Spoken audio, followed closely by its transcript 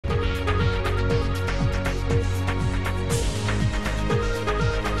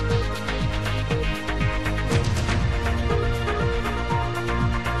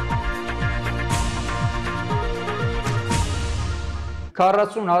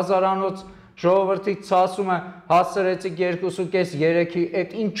40,000-անոց ժողովրդից ցասումը հասցրեցիք 2.5-3-ի,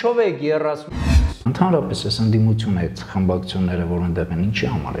 այդ ինչով եք երազում։ Ընդհանրապես այս ընդդիմությունը այդ խմբակցությունները, որ ընդդեմ են, ինչի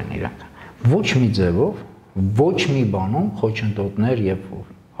համար են իրանք։ Ոչ մի ձևով, ոչ մի բանում խոչընդոտներ եւ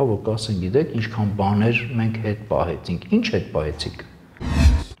հավոք ասեն գիտեք, ինչքան բաներ մենք հետ պահեցինք։ Ինչ հետ պահեցիք։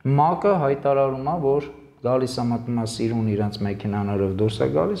 ՄԱԿ-ը հայտարարում է, որ գալիս է մտնում է սիրուն իրանց մեքենաներով դուրս է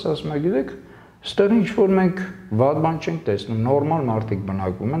գալիս, ասում է գիտեք, այստեղ ինչ որ մենք վատ բան չենք տեսնում, նորմալ մարդիկ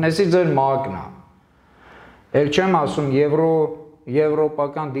բնակվում են, այսի ձեր ՄԱԿ-ն է։ Էլ չեմ ասում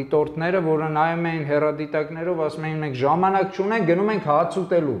եվրոպական դիտորդները, որը նայում էին հեռադիտակներով, ասում էին մենք ժամանակ չունենք, գնում ենք հաց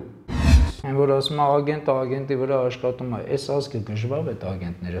ուտելու։ Այն որ ասում է ագենտը ագենտի վրա աշխատում է, այս ազգը գժվավ այդ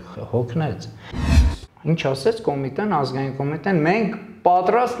ագենտները հոգնեց։ Ինչ ասեց կոմիտեն, ազգային կոմիտեն, մենք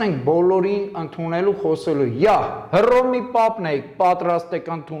պատրաստ ենք բոլորին ընդունելու խոսելու։ Յա, Հռոմի պապն եք պատրաստ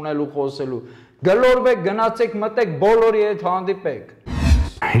եք ընդունելու խոսելու։ Գլորվեք, գնացեք, մտեք, բոլորի հետ հանդիպեք։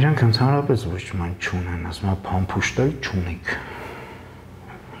 Իրանք ընդհանրապես ոչ ման չունեն, ասում է փամփուշտել չունիք։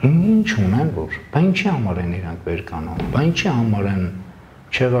 Ինչ ունեն որ, բա ինչի համար են իրանք վեր կանում, բա ինչի համար են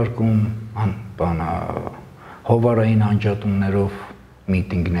չեղարկում բանա հովարային անջատումներով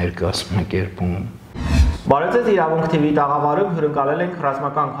միտինգներ կազմակերպում։ Բարև ձեզ, Իրավունք TV-ի տաղավարում հյուրընկալել ենք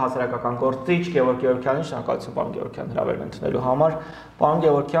ռազմական հասարակական գործիչ Գեւորգ Գեւորգյանին, շնորհակալություն պարոն Գեւորգյան հրավերն ընդունելու համար։ Պարոն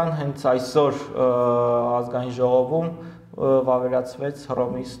Գեւորգյան, հենց այսօր ազգային ժողովում վավերացվեց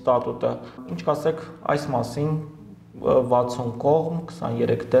Հռոմի ստատուտը։ Ինչ կասեք այս մասին 60 կողմ,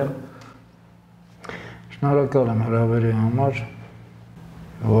 23 դեմ։ Շնորհակալ եմ հրավերի համար։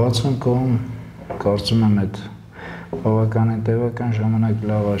 60 կողմ կարծում եմ այդ բավականին տևական ժամանակ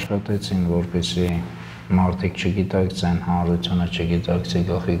լավ աշխատեցին, որպեսզի մարդիկ չգիտակցեն, հանրությունը չգիտակցի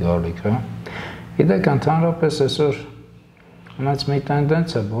գլխի գալիքը։ Գիտեք, ընդհանրապես այսօր ունած մի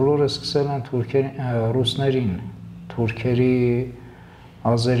տենդենս է, բոլորը սկսել են ռուսներին, թուրքերի,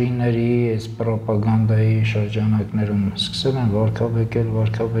 ազերիների, այս պրոպագանդայի շրջանակներում սկսել են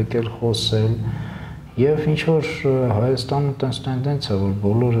վարկաբեկել, խոսել, եւ ինչ որ Հայաստանում տենց տենդենս է, որ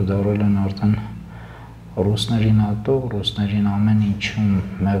բոլորը դառել են արդեն ռուսներին ատող, ռուսներին ամեն ինչում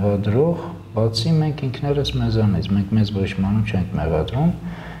մեղադրող, բացի մենք ինքներս մեզանից, մենք մեզ ոչ մանում չենք մեղադրում,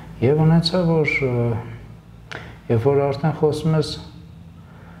 եւ ունեցա, որ երբ որ արդեն խոսում ես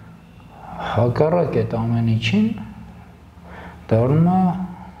հակառակ այդ ամեն ինչին, դառնում է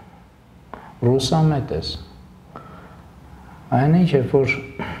ռուսամետ ես։ Այն ինչ, երբ որ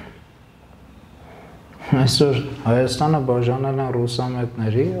այսօր Հայաստանը բաժանել են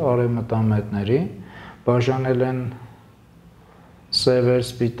ռուսամետների, արևմտամետների, բաժանել են սևեր,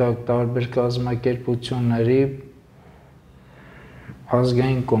 սպիտակ, տարբեր կազմակերպությունների,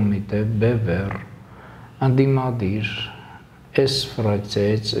 ազգային կոմիտե, բևեռ, ընդդիմադիր, այս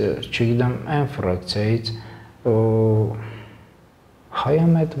ֆրակցիայից, չգիտեմ, այն ֆրակցիայից,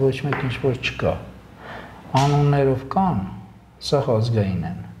 հայամետ ոչ մեկ ինչ-որ չկա, անուններով կան, սաղ ազգային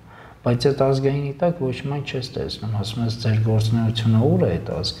են, բայց այդ ազգայինի տակ ոչ ման չես տեսնում, ասում ես ձեր գործունեությունը ուր է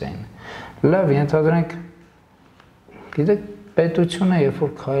այդ ազգային։ Լավ, ենթադրենք, գիտեք, պետությունը երբ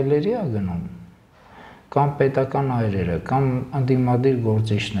որ քայլերի է գնում, կամ պետական այրերը, կամ ընդդիմադիր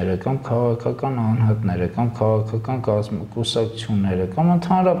գործիչները, կամ քաղաքական անհատները, կամ քաղաքական կուսակցությունները, կամ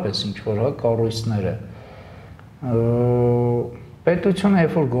ընդհանրապես ինչ-որ կառույցները, պետությունը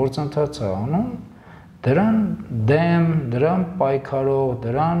երբ որ գործընթաց է անում, դրան դեմ, դրան պայքարող,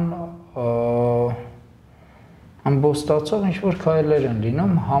 դրան ամբոստացող ինչ-որ քայլեր են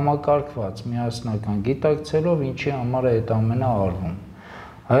լինում համակարգված, միասնական, գիտակցելով ինչի համար է այդ ամենը արվում։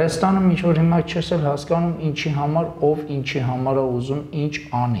 Հայաստանում ինչ-որ հիմա չես էլ հասկանում ինչի համար, ով ինչի համար է ուզում ինչ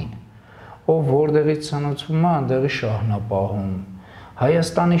անի, ով որտեղից ցնցվում է, այնտեղի շահն է պահում։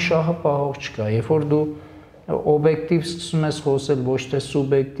 Հայաստանի շահը պահող չկա, երբ որ դու օբյեկտիվ սկսում ես խոսել, ոչ թե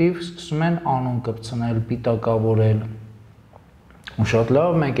սուբյեկտիվ, սկսում են անուն կպցնել, պիտակավորել։ Ու շատ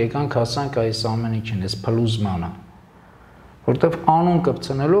լավ մենք եկանք հասանք այս ամեն ինչին, այս փլուզմանը, որտեվ անուն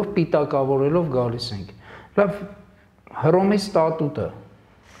կպցնելով, պիտակավորելով գալիս ենք։ Լավ, Հռոմի ստատուտը,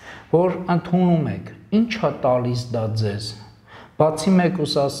 որ ընդունում եք, ինչ է տալիս դա ձեզ, բացի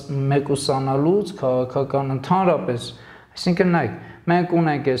մեկուսանալուց, քաղաքական ընդհանրապես, այսինքն նայեք, մենք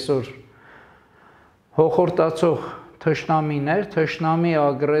ունենք այսօր հոխորտացող թշնամիներ, թշնամի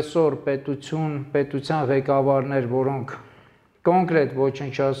ագրեսոր պետության ղեկավարներ, որոնք կոնկրետ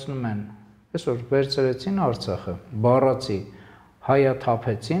ոչնչացնում են, այսօր վերցրեցին Արցախը, բառացի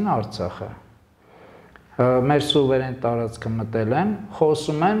հայաթափեցին Արցախը, մեր սուվերեն տարածքը մտել են,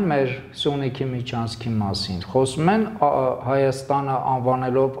 խոսում են մեր Սյունիքի միջանցքի մասին, խոսում են Հայաստանը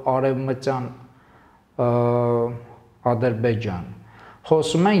անվանելով արևմտյան Ադրբեջան,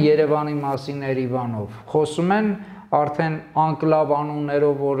 խոսում են Երևանի մասին Երևանով, խոսում են արդեն անկլավ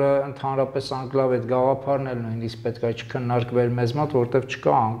անուններով, որը ընդհանրապես անկլավ այդ գաղափարն էլ նույնիսկ պետք է չքննարկվեր մեզ մոտ, որտեղ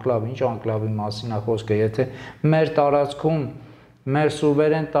չկա անկլավ, ինչ անկլավի մասին է խոսքը, եթե մեր տարածքում, մեր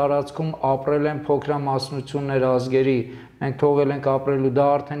սուվերեն տարածքում ապրել են փոքրամասնություններ ազգերի, մենք թողել ենք ապրելու, դա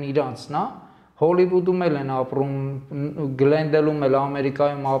արդեն իրանցն է, Հոլիվուդում էլ են ապրում, Գլենդելում էլ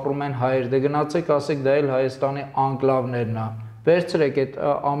Ամերիկայում ապրում են հայեր, դե գնացեք ասեք դա էլ Հայաստանի անկլավներն է, վերցրեք այդ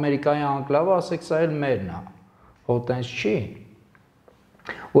Ամերիկայի անկլավը, ասեք սա էլ մերն է, հո տենց չի,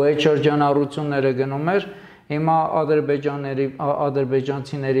 ու այդ շրջանառությունները գնում էր, հիմա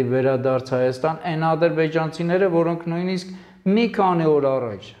ադրբեջանցիների վերադարձ Հայաստան, այն ադրբեջանցիները, որոնք նույնիսկ մի քանի օր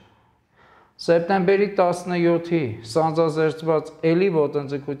առաջ, Սեպտեմբերի 17-ի սանձազերծված էլի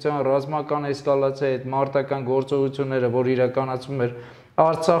ոտնձգության ռազմական էսկալացիայի հետ մարտական գործողությունները, որ իրականացվում էր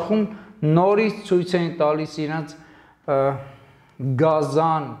Արցախում, նորից ցույց էին տալիս իրենց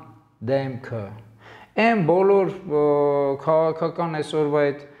գազան դեմքը։ Այն բոլոր քաղաքական այսօրվա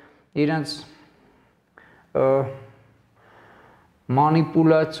այդ իրենց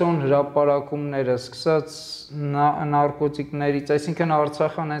մանիպուլյացիոն հրապարակումները, սկսած նարկոտիկներից, այսինքն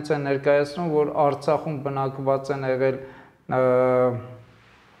Արցախն հենց է ներկայացնում, որ Արցախում բնակված են եղել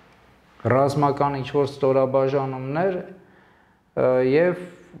ռազմական ինչ-որ ստորաբաժանումներ եւ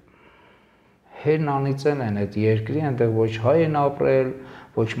հերն անիծել են այդ երկրի, այնտեղ ոչ հայ են ապրել,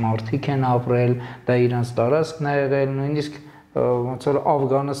 ոչ մարդիկ են ապրել, դա իրանց տարածքն է եղել, նույնիսկ ոնց որ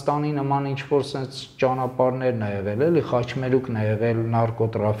Աֆղանստանի նման ինչ-որ sense ճանապարհներն է եղել, էլի խաչմերուկն է եղել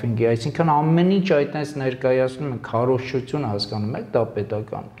նարկոտրաֆինգի, այսինքն ամեն ինչ այդտենց ներկայացնում են քարոզչություն հասկանում եք, դա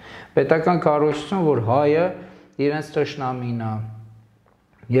պետական քարոզչություն, որ հայը իրենց թշնամին է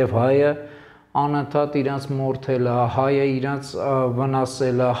եւ հայը անընդհատ իրենց մորթել է, հայը իրենց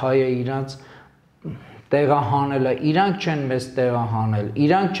վնասել է, հայը իրենց տեղահանել է, իրանք չեն մեզ տեղահանել,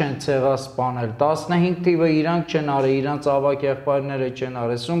 իրանք չեն ցեղասպանել, 15 թիվը իրանք չեն արել, իրանք ավակ եղբայրները չեն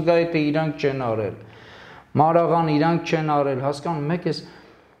արել, Սումգայիթը իրանք չեն արել, Մարաղան իրանք չեն արել, հասկանում եք, այս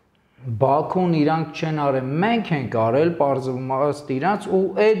Բաքուն իրանք չեն արել, մենք ենք արել, պարզվում ըստ իրանք, ու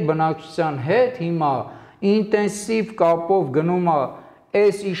այդ բնակչության հետ հիմա ինտենսիվ կապով գնում է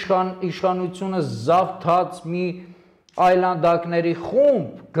այս իշխանությունը զավթած մի այլանդակների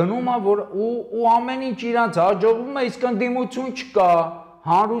խումբ գնում է, որ ու ամեն ինչ իրանց հաջողվում է, իսկ ընդդիմություն չկա,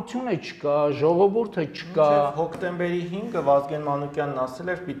 հանրությունը չկա, ժողովուրդը չկա։ Հոկտեմբերի 5-ը Վազգեն Մանուկյանն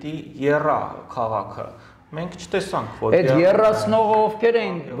ասել էր պիտի եռա քաղաքը։ Մենք չտեսանք, որ այդ եռացնողը ովքեր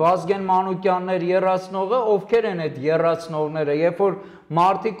են, Վազգեն Մանուկյաններ եռացնողը, ովքեր են այդ եռացնողները, երբ որ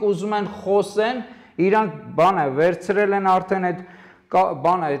մարդիկ ուզում են խոսեն, իրանք բանը վերցրել են արդեն այդ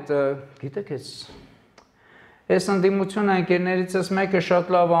բանը այդ գիտեք Այս ընդդիմությունը ընկերներիցս մեկը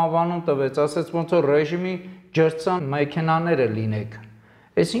շատ լավ անվանում տվեց, ասեց ոնց որ ռեժիմի ջրցան մեքենաները լինեք։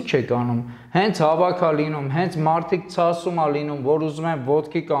 Այս ինչ եք անում։ Հենց հավաք է լինում, հենց մարդիկ ցասում է լինում, որ ուզում են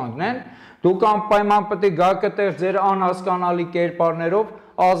ոտքի կանգնեն, դուք անպայման պետք է գաք այդտեղ ձեր անհասկանալի կերպարներով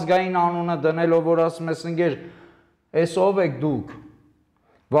ազգային անունը դնելով, որ ասում ես ընկեր, այս ով եք դուք։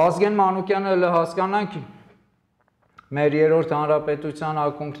 Վազգեն Մանուկյանը էլ հասկանանք մեր երրորդ հանրապետության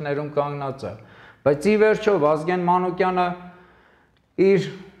ակունքներում կանգնած է։ Բայց ի վերջո Վազգեն Մանուկյանը իր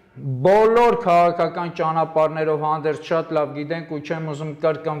բոլոր քաղաքական ճանապարհներով հանդերձ շատ լավ գիտենք ու չեմ ուզում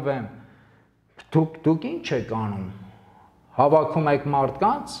կրկնվեմ։ Դուք ինչ եք անում։ Հավաքում եք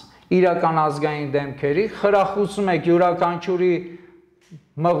մարդկանց, իրական ազգային դեմքերի, խրախուսում եք յուրաքանչյուրի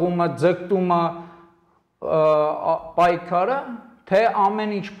մղումը, ձգտումը, պայքարը, թե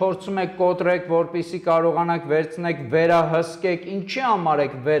ամեն ինչ փորձում եք կոտրեք, որպեսզի կարողանաք վերցնեք, վերահսկեք, ինչի համար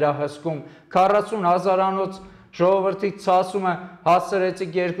եք վերահսկում 40,000-անոց ժողովրդի ցասումը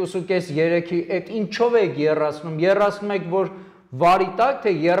հասցրեցիք 2.5-3-ի, այդ ինչով եք երացնում եք, որ վարի տակ,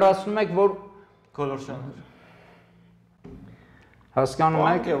 թե երացնում եք, որ գոլորշաններ։ Հասկանում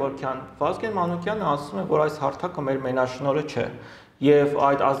եք, Գեւորգյան, Վազգեն Մանուկյանը ասում է, որ այս հարթակը մեր մենաշնորհը չէ, եւ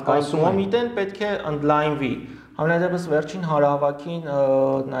այդ ազգային կոմիտեն պետք է ընդլայնվի։ Համենայնդեպս վերջին հարավակին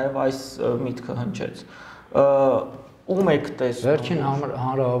նաև այս միտքը հնչեց։ Ում եք տեսնում։ Վերջին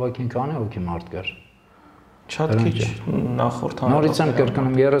հանրահավաքին քանի հոգի մարդ կար։ Շատ քիչ նախորդ Նորից եմ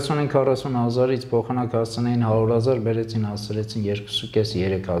կրկնում 35-40 հազարից փոխանակ հասցնեին 100,000, բերեցին հասցրեցին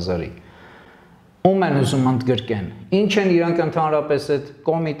 2.5-3,000-ի։ Ում են ուզում ընդգրկեն։ Ինչ են իրանք ընդհանրապես այդ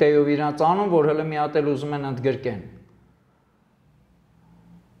կոմիտեով իրանց անում, որ հələ մի հատ էլ ուզում են ընդգրկեն։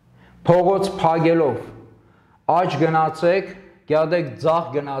 Փողոց փագելով աճ գնացեք, գյադեք ձախ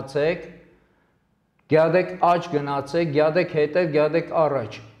գնացեք, գյադեք աճ գնացեք, գյադեք հետև, գյադեք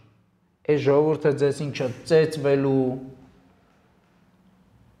առաջ։ Այս ժողովուրդը ձեզ ինչա ծեծվելու,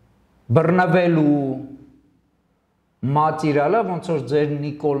 բռնվելու, մատիրիալը, ոնց որ ձեր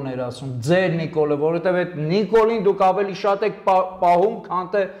Նիկոլն էր ասում, ձեր Նիկոլը, որովհետև այդ Նիկոլին դուք ավելի շատ եք պահում, քան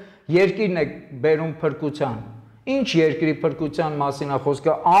թե երկիրն եք բերում փրկության։ Ինչ երկրի փրկության մասին է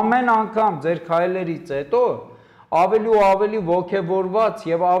խոսքը, ամեն անգամ ձեր քայլերից հետո ավելի ու ավելի ոգևորված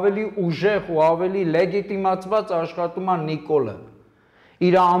եւ ավելի ուժեղ ու ավելի լեգիտիմացված աշխատում է Նիկոլը։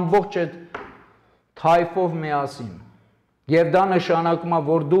 Իր ամբողջ այդ թայֆով միասին։ Եվ դա նշանակում է,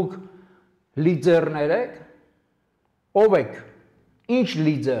 որ դուք լիդերներ եք։ Ով եք, ինչ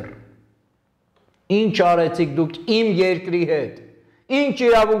լիդեր, ինչ արեցիք դուք իմ երկրի հետ, ինչ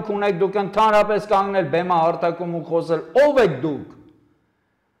իրավունք ունեք դուք ընդհանրապես կանգնել բեմա հարթակում ու խոսել, ով եք դուք,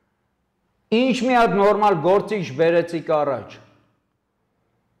 ինչ մի հատ նորմալ գործիչ բերեցիք առաջ,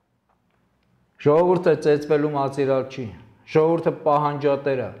 ժողովուրդը ծեծվելու մատիրալ չի, ժողովուրդը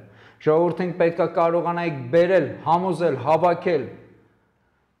պահանջատեր է, ժողովուրդին պետք է կարողանայիք բերել, համոզել, հավաքել,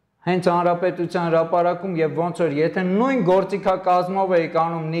 հենց հանրապետության հրապարակում եւ ոնց որ եթե նույն գործիքակազմով եք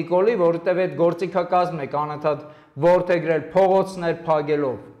անում Նիկոլի, որովհետեւ այդ գործիքակազմն եք անընդհատ որդեգրել փողոցներ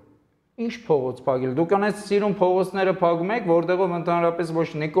փակելով։ Ինչ փողոց փակել։ Դուք անես սիրուն փողոցները փակում եք, որտեղով ընդհանրապես ոչ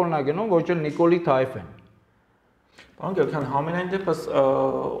Նիկոլն է գնում, ոչ էլ Նիկոլի թայֆ են։ Պարոն Գեւորգյան, համենայն դեպս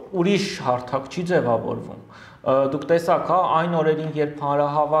ուրիշ հարթակ չի ձևավորվում։ Դուք տեսաք, հա, այն օրերին, երբ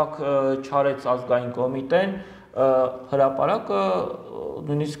հանրահավաք չարեց ազգային կոմիտեն, հրապարակը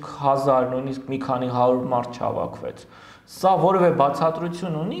նույնիսկ 1000, նույնիսկ մի քանի 100 մարդ չհավաքվեց։ Սա որևէ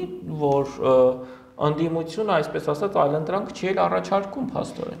բացատրություն ունի, որ ընդդիմությունը, այսպես ասած, այլընտրանք չի էլ առաջարկում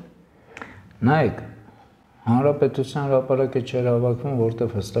փաստորեն։ Նայեք, հանրապետության հրապարակը չէր հավաքվում,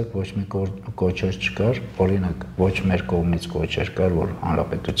 որտեղ հստակ ոչ մի կոչեր չկար, օրինակ, ոչ մեր կողմից կոչեր կար, որ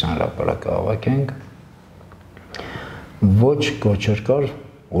հանրապետության հրապարակը հավաքենք, ոչ կոչեր կար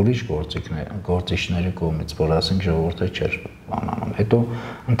ուրիշ գործիչների կողմից, որ ասենք ժողովուրդը չէր բանանում։ Հետո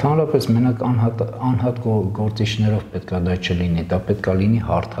ընդհանրապես մենակ անհատ գործիչներով պետքա դա չլինի, դա պետքա լինի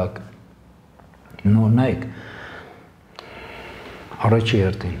հարթակ։ Նայեք, առաջի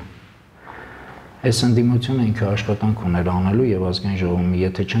հերթին, այս ընդդիմությունը ինքը աշխատանք ուներ անելու եւ ազգային ժողովում,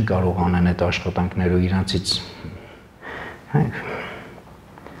 եթե չեն կարող անեն այդ աշխատանքները իրանցից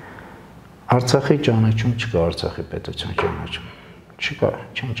Արցախի ճանաչում չկա, Արցախի պետության ճանաչում չկա,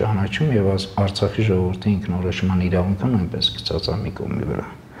 չեն ճանաչում եւ Արցախի ժողովրդի ինքնորոշման իրավունքը նույնպես գծած է մի կողմի վրա։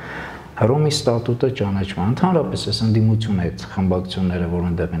 Հռոմի ստատուտը ճանաչում, ընդհանրապես այս ընդդիմությունը այդ խմբակցությունները, որ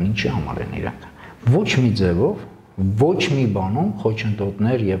այնտեղ են, ինչի համար են իրանք։ Ոչ մի ձևով, ոչ մի բանում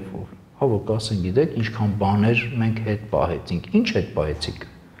խոչընդոտներ եւ հավոք ասեն, գիտեք, ինչքան բաներ մենք հետ պահեցինք։ Ինչ հետ պահեցիք։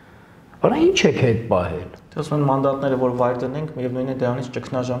 Արա ինչ եք հետ պահել։ Ասում են մանդատները, որ վայր դնենք, միևնույն է դրանից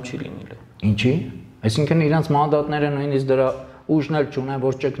ճգնաժամ չի լինի։ Ինչի։ Այսինքն իրանց մանդատները նույնիսկ դրա ուժն էլ չունեն,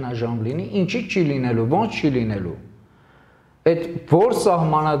 որ ճգնաժամ լինի, ինչի չի լինելու, ոնց չի լինելու։ Այդ որ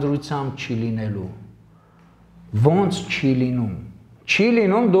սահմանադրությամբ չի լինելու, ոնց չի լինում։ Չի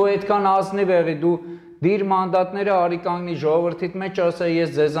լինում, դու այդքան ազնիվ եղի, դու դիր մանդատները արի կանգնի ժողովրդիդ մեջ ասա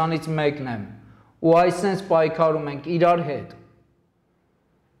ես ձեզանից մեկն եմ ու այսպես պայքարում ենք իրար հետ։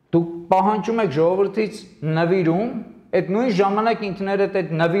 Դուք պահանջում եք ժողովրդից նվիրում, այդ նույն ժամանակ ինքներդ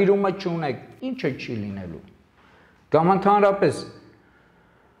այդ նվիրումը չունեք, ինչը չի լինելու։ Կամ ընդհանրապես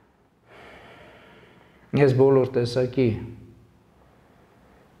ես բոլոր տեսակի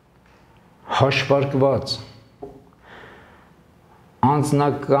հաշվարկված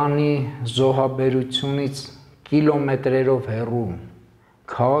անձնականի զոհաբերությունից կիլոմետրերով հեռու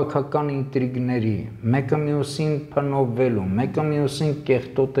քաղաքական ինտրիգների, մեկը մյուսին փնովվելու, մեկը մյուսին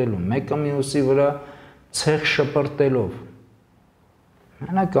կեղտոտելու, մեկը մյուսի վրա ցեղ շպրտելով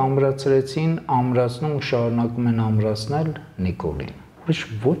մենակ ամրացրեցին, ամրացնում ու շարունակում են ամրացնել Նիկոլին։ Ուրիշ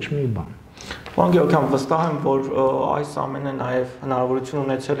ոչ մի բան։ Պարոն Գեւորգյան, վստահ եմ, որ այս ամենը նաև հնարավորություն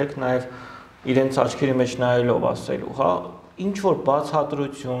ունեցել եք նաև իրենց աչքերի մեջ նայելով ասելու, հա, ինչ որ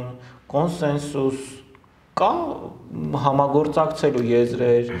բացատրություն, կոնսենսուս կա համագործակցելու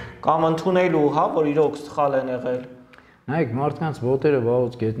եզրեր կամ ընդունելու, հա, որ իրոք սխալ են եղել։ Նայեք, մարդկանց ոտերը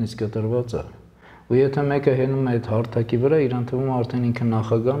վաղուց գետնից կտրված է։ Ու եթե մեկը հենում է այդ հարթակի վրա, իրան թվում է արդեն ինքը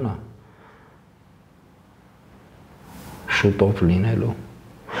նախագահն է շուտով լինելու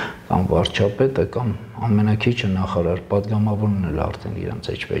կամ վարչապետը կամ ամենակիչը նախարար, պատգամավորն էլ արդեն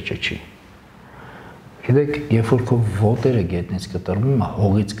իրանց էջվեջը չի։ Գիտեք, երբ որ քո ոտերը գետնից կտրվում է,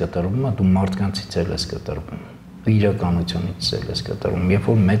 հողից կտրվում է, դու մարդկանցից էլ ես կտրվում, իրականությունից էլ ես կտրվում։ Երբ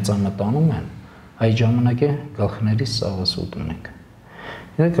որ մեծամտանում են, այդ ժամանակ է գլխներից սաղս ուտում ենք։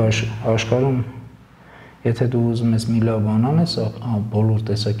 Գիտեք, աշխարհում եթե դու ուզում ես մի լավ բան անես, բոլոր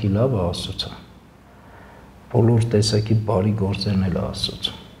տեսակի լավը Աստծոց է։ Բոլոր տեսակի բարի գործերն էլ Աստծոց։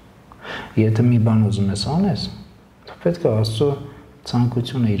 Եթե մի բան ուզում ես անես, դու պետք է Աստծո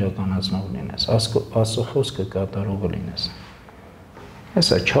ցանկությունը իրականացնող լինես, Աստծո խոսքը կատարողը լինես։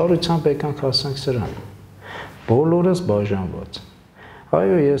 Հեսա չարությամբ եկանք հասանք սրան։ Բոլորս բաժանված։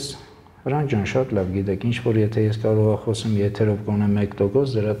 Այո, ես Հրան ջան շատ լավ գիտեք, ինչ որ եթե ես կարող խոսեմ եթերով գոնե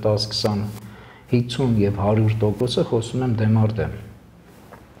 1%, դրա 10, 20, 50 եւ 100%-ը խոսում եմ դեմարդեմ,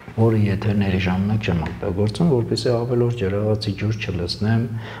 որը եթերների ժամանակ չեմ օգտագործում, որպեսզի ավելորդ ջրաղացի ջուր չլցնեմ,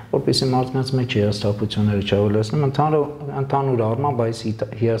 որպեսզի մարդկանց մեջ հիասթափությունները չավելացնեմ, ընդհանուր առմամբ այս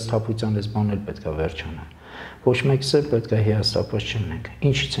հիասթափության այս բանել պետք է վերջանան։ Ոչ մեկս էլ պետք է հիասթափված չլինենք։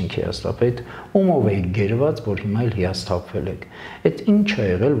 Ինչից ենք հիասթափել, ումով եք գերված, որ հիմա էլ հիասթափվել եք։ Այդ ինչ է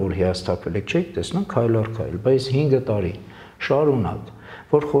եղել, որ հիասթափվել եք, չեք տեսնում քայլ առ քայլ, բայց 5 տարի շարունակ,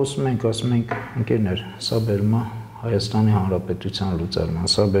 որ խոսում ենք, ասում ենք, ընկերներ, սա բերում է Հայաստանի Հանրապետության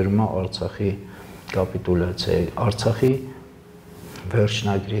լուծարման, սա բերում է Արցախի կապիտուլյացիայի, Արցախի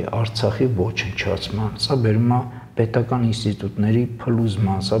վերջնագրի, Արցախի ոչնչացման, սա բերում է պետական ինստիտուտների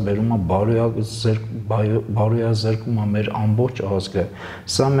փլուզման, սա բերում է բարոյազրկում է մեր ամբողջ ազգը,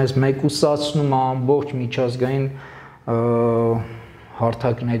 սա մեզ մեկուսացնում է ամբողջ միջազգային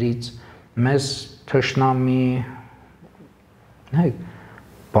հարթակներից, մեզ թշնամի,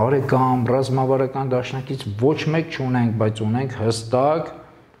 բարեկամ, ռազմավարական դաշնակից ոչ մեկ չունենք, բայց ունենք հստակ,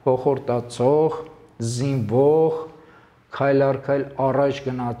 հոխորտացող, զինվող, քայլ առ քայլ առաջ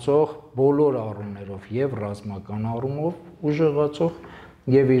գնացող բոլոր առումներով եւ ռազմական առումով ուժեղացող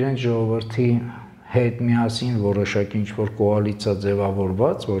եւ իրենց ժողովրդի հետ միասին որոշակի ինչ-որ կոալիցիա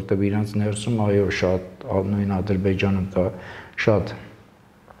ձևավորված, որտեղ իրենց ներսում այո շատ նույն Ադրբեջանում կա շատ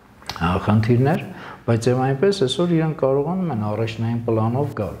խնդիրներ, բայց եւ այնպես այսօր իրենք կարողանում են առաջնային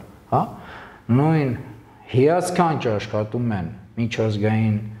պլանով գալ, հա? Նույն հիասքանչ աշխատում են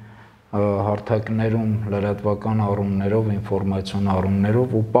միջազգային հարթակներում լրատվական առումներով, ինֆորմացիոն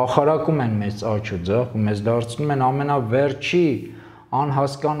առումներով ու պախարակում են մեծ աճ ու ձախ ու մեզ դարձնում են ամենավերջի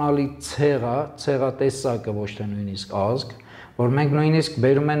անհասկանալի ցեղատեսակը, ոչ թե նույնիսկ ազգ, որ մենք նույնիսկ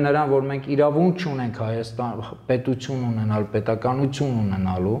բերում են նրան, որ մենք իրավունք չունենք Հայաստան պետություն ունենալ, պետականություն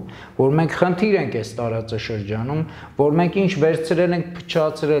ունենալու, որ մենք խնդիր ենք այս տարածաշրջանում, որ մենք ինչ վերցրել ենք,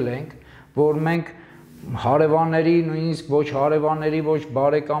 փչացրել ենք, որ մենք հարևանների, նույնիսկ ոչ հարևանների, ոչ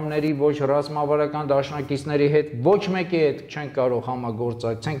բարեկամների, ոչ ռազմավարական դաշնակիցների հետ ոչ մեկի հետ չենք կարող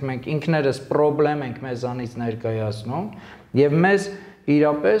համագործակցենք, մենք ինքներս խնդրեմ ենք մեզանից ներկայացնում եւ մեզ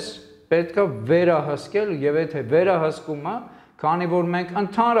իրապես պետք է վերահսկել եւ եթե վերահսկումը, քանի որ մենք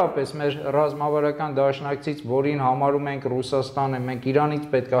ընդհանրապես մեր ռազմավարական դաշնակցից, որին համարում ենք Ռուսաստանը, մենք Իրանից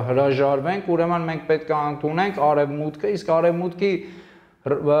պետք է հրաժարվենք, ուրեմն մենք պետք է ընդունենք արևմուտքը, իսկ արևմուտքի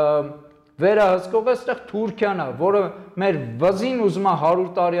վերահսկողը այստեղ Թուրքիան է, որը մեր վզին ուզում է 100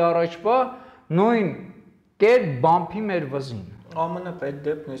 տարի առաջվա նույն կերպ բամփի մեր վզին։ ԱՄՆ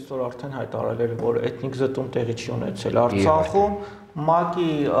պետդեպն այսօր արդեն հայտարարել էր, որ էթնիկ զտում տեղի չի ունեցել Արցախում,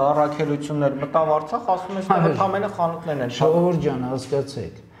 ՄԱԿ-ի առաքելություններ մտավ Արցախ, ասում են, այստեղ ընդամենը խանութներն են։ Գեւորգ ջան,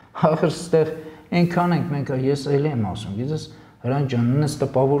 հասկացեք։ Ախր ստեղ այնքան ենք մենք, ես էլի եմ ասում, գիտես, Հրան ջան, նույնս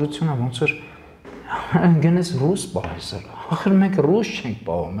տպավորությունը ոնց որ գնես ռուս պահես։ Ախր մենք ռուս չենք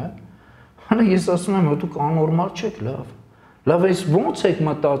պահում, է։ Հələ ես ասում եմ, դուք աննորմալ չեք, լավ։ Լավ, այս ոնց եք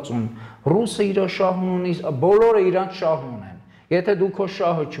մտածում։ Ռուսը իր շահն ունի, բոլորը իրանց շահն ունեն։ Եթե դու քո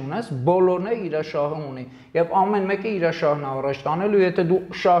շահը չունես, բոլորն է իր շահը ունի, եւ ամեն մեկը իր շահն է առաջ տանելու, եթե դու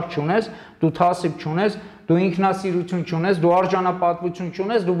շահ չունես, դու թասիբ չունես, դու ինքնասիրություն չունես, դու արժանապատվություն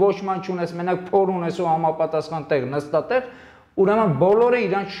չունես, դու ոչ ման չունես, մենակ փոր ունես ու համապատասխան տեղ նստատեղ, ուրեմն բոլորը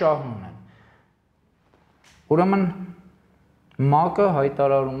իրանց շահն ունեն։ Ուրեմն ՄԱԿ-ը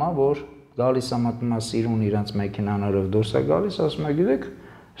հայտարարում է, որ գալիս է մտնում է սիրուն իրանց մեքենաներով դուրս է գալիս, ասում է, գիտեք,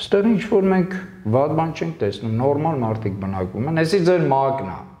 այստեղ ինչ որ մենք վատ բան չենք տեսնում, նորմալ մարդիկ բնակվում են, այսի ձեր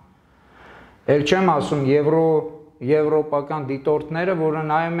ՄԱԿ-ն է։ Էլ չեմ ասում եվրոպական դիտորդները, որը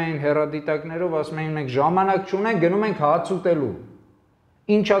նայում էին հեռադիտակներով, ասում էին մենք ժամանակ չունենք, գնում ենք հաց ուտելու։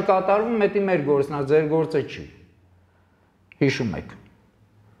 Ինչ է կատարվում, մետի մեր գործն է, ձեր գործը չի։ Հիշում եք։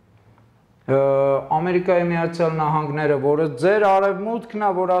 Ամերիկայի Միացյալ Նահանգները, որը ձեր արևմուտքն է,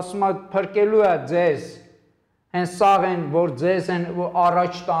 որ ասում է փրկելու է ձեզ, հենց սաղ են, որ ձեզ են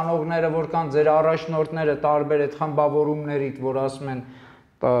առաջ տանողները, որ կան ձեր առաջնորդները տարբեր այդ խմբավորումներից, որ ասում են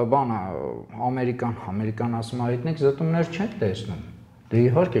բանը Ամերիկան ասում է էթնիկ զտումներ չեն տեսնում։ Դե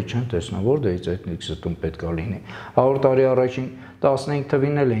իհարկե չեն տեսնում, որտեղից էթնիկ զտում պետք է լինի։ 100 տարի առաջին 15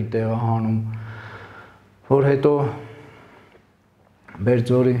 թվին էլ էին տեղահանում, որ հետո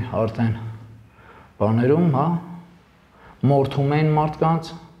Բերձորի արդեն բաներում, հա, մորթում են մարդկանց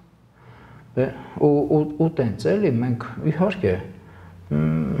ու տենց էլի մենք իհարկե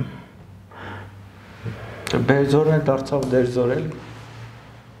Բերձորն դարձավ դերձոր էլի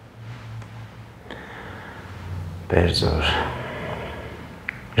Բերձոր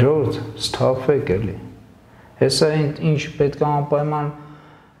Յոթ, ստափեք էլի։ Հեսա ինչ պետք է անպայման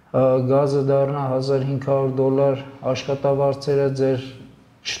գազը դառնա $1500, աշխատավարձերը ձեր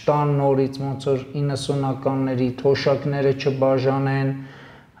չտան նորից ոնց որ 90-ականների թոշակները չբաժանեն,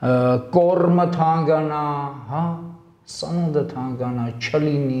 կորմը թանկանա, հա, սնունդը թանկանա,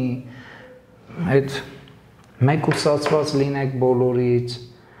 չլինի, այդ մեկուսացված լինեք բոլորից,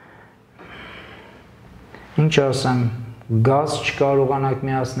 ինչ ասեմ, գազ չկարողանաք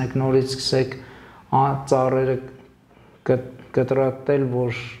միացնեք, նորից սկսեք ծառերը կտրատել,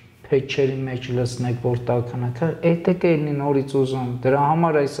 որ փեչերի մեջ լցնեք, որ տաքանաք, այդտեղ է լինի նորից ուզում, դրա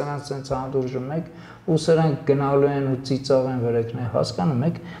համար այս սրանց սենց հանդուրժում եք, ու սրանք գնալու են ու ծիծաղ են վերեկնել, հասկանում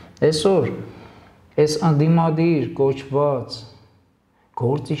եք, այսօր, այս անդիմադիր կոչված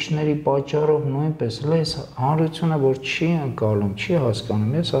գործիչների պատճառով նույնպես, այս հանրությունը, որ չի ընկալում, չի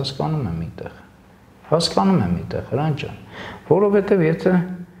հասկանում, ես հասկանում եմ իտեղ, հրան ջան, որովհետև եթե,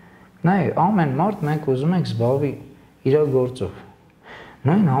 նայ, ամեն մարդ մենք ուզում ենք զբաղվի իրա գործով,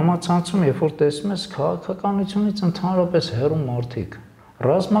 նույն համացանցում, երբ որ տեսնում ես քաղաքականությունից ընդհանրապես հեռու մարդիկ,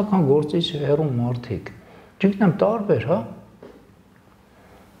 ռազմական գործից հեռու մարդիկ, չգիտեմ տարբեր, հա,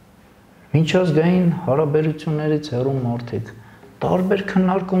 միջազգային հարաբերություններից հեռու մարդիկ, տարբեր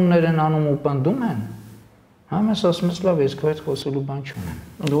քննարկումներ են անում ու պնդում են, Համես ասում ես լավ, ես քո հետ խոսելու բան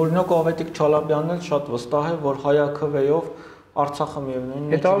չունեմ։ Օրինակ Ավետիք Չալաբյանն էլ շատ վստահ է, որ հայաքվեով Արցախը միևնույնն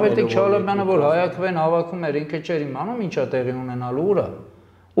է։ Այդ Ավետիք Չալաբյանը, որ հայաքվեն հավաքում էր, ինքը չէր իմանում ինչա տեղի ունենալու,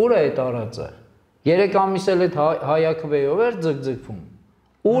 ուր է այդ արածը։ 3 ամիս էլ այդ հայաքվեով էր ձգձգվում։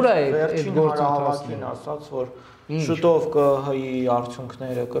 Ուր է այդ գործընթացին ասաց, որ շուտով ԿՀ-ի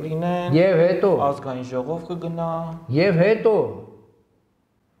արդյունքները կլինեն, եւ հետո ազգային ժողով կգնա, եւ հետո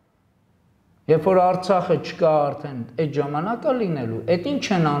Երբ որ Արցախը չկա արդեն այդ ժամանակը լինելու, այդ ինչ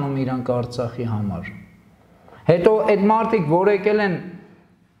են անում իրանք Արցախի համար։ Հետո այդ մարդիկ, որ եկել են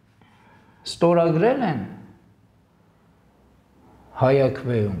ստորագրել են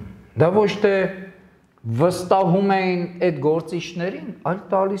հայաքվեում, դա ոչ թե վստահում էին այդ գործիչներին, այլ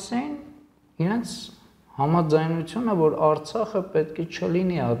տալիս էին իրենց համաձայնությունը, որ Արցախը պետք է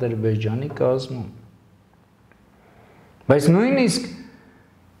չլինի Ադրբեջանի կազմում։ Բայց նույնիսկ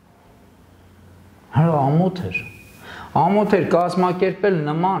ամոթ էր կազմակերպել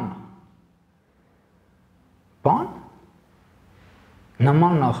նման բան,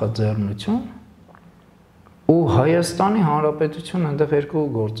 նման նախաձեռնություն ու Հայաստանի Հանրապետություն այնտեղ երկու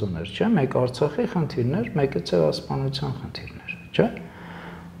գործոներ, չէ՞, մեկ Արցախի խնդիրներ, մեկը ցեղասպանության խնդիրներ, չէ՞։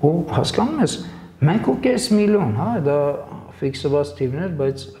 Ու հասկանում ես 1.5 միլիոն, հա, դա ֆիքսված թիվներ,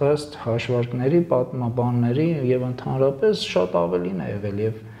 բայց ըստ հաշվարկների, պատմաբանների եւ ընդհանրապես շատ ավելին է եղել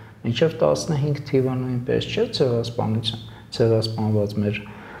եւ մինչև 15 թիվը նույնպես չէ ցեղասպանված մեր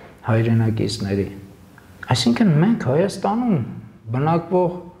հայրենակիցների։ Այսինքն մենք Հայաստանում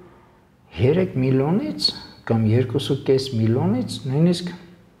բնակվող 3 միլիոնից կամ 2.5 միլիոնից նույնիսկ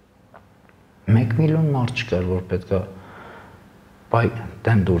 1 միլիոն մարդ չկար, որ պետքա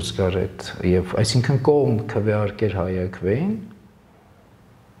դեն դուրս գար այդ եւ այսինքն կողմ քվեարկեր հայաքվեին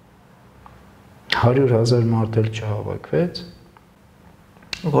 100,000 մարդ էլ չհավաքվեց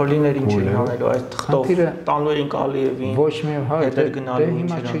որ լիներ ինչ էին անելու այդ թղթով տալու էինք Ալիևին ոչ մի հետեր գնալու ինչ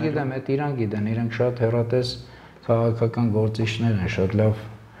հիմա չգիտեմ այդ իրան գիտեն իրենք շատ հեռատես քաղաքական գործիչներ են շատ լավ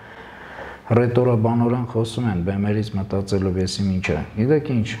ռետորաբանորեն խոսում են բեմերից մտածելով եսի ինչա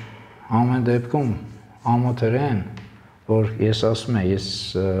գիտեք ինչ ամեն դեպքում ամոթեր են որ ես ասում եմ ես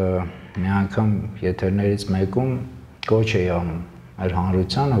մի անգամ եթերներից մեկում կոչ էի անում այդ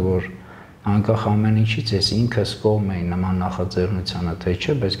հանրությանը որ անկախ ամեն ինչից ես ինքս կողմ էի նման նախաձեռնությանը, թե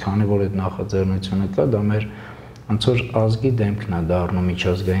չէ, բայց քանի որ այդ նախաձեռնությունը կա, դա մեր ոնց որ ազգի դեմքն է դառնում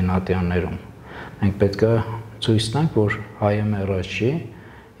միջազգային ատյաններում։ Մենք պետք է ցույց տանք, որ հայը մեռած չի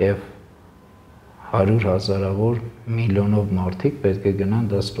եւ 100,000-ավոր միլիոնով մարդիկ պետք է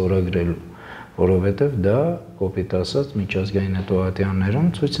գնան դա ստորագրելու, որովհետեւ դա կոպիտ ասած միջազգային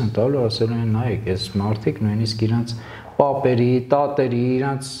ատյաններում ցույց են տալու ասելու են նայեք, այս մարդիկ նույնիսկ իրանց պապերի, տատերի,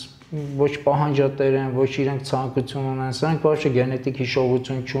 իրանց ոչ պահանջատեր են, ոչ իրենք ցանկություն ունեն, սրանք ոչ գենետիկ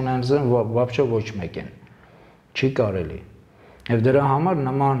հիշողություն չունեն, вообще ոչ մեկ են։ Չի կարելի։ Եվ դրա համար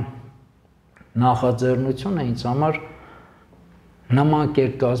նման նախաձեռնությունը ինձ համար նման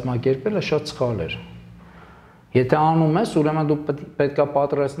կերպ կազմակերպելը շատ սխալ էր։ Եթե անում ես, ուրեմն դու պետք է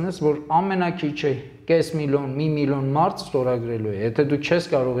պատրաստես, որ ամենակիչը 5 միլիոն, 1 միլիոն մարդ ստորագրելու է։ Եթե դու չես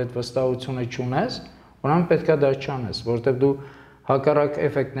կարող այդ վստահությունը չունես, ուրեմն պետք է դա չանես, որովհետև դու հակառակ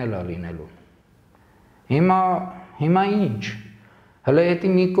էֆեկտն է լինելու։ Հիմա ինչ։ Հələ էտի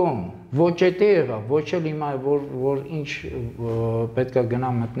մի կողմ, ոչ էտի եղավ, ոչ էլ հիմա որ ինչ պետք է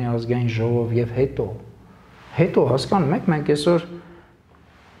գնա մտնի ազգային ժողով եւ հետո հասկանում եք մենք այսօր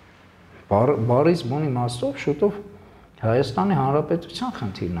Բարից բուն իմաստով շուտով Հայաստանի Հանրապետության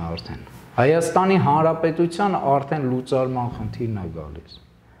խնդիրն է արդեն։ Հայաստանի Հանրապետության արդեն լուծարման խնդիրն է գալիս։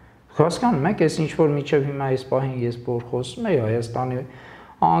 Հասկանում եք, այս ինչ որ միջև հիմա այս պահին ես որ խոսում եի Հայաստանի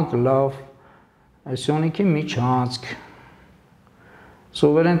անկլավ, Սյունիքի միջանցք,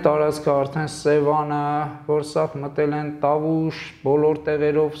 սուվերեն տարածքը արդեն Սևանը, որ սաղ մտել են Տավուշ, բոլոր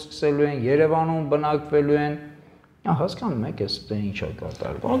տեղերով սկսելու են, Երևանում բնակվելու են, հասկանում եք, այս դե ինչ է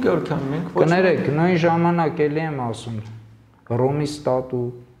կատարվում։ Պարոն Գեւորգյան, մենք ոչ կներեք, նույն ժամանակ էլի եմ ասում, Ռոմի ստատու,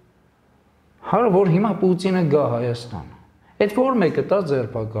 հարը որ հիմա Պուտինը գա Հայաստան, այդ որ մեկը տա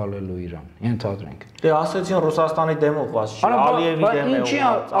ձերբակալելու Իրան, ենթադրենք։ Դե ասեցին Ռուսաստանի դեմ ուղղված չի, Ալիևի դեմ է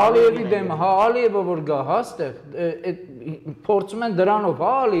ուղղված։ Ալիևի դեմը, հա, Ալիևը որ գա, հա, ստեղ, փորձում են դրանով,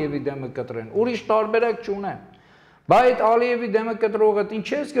 հա, Ալիևի դեմը կտրեն, ուրիշ տարբերակ չունեն։ Բա այդ Ալիևի դեմը կտրողը ինչ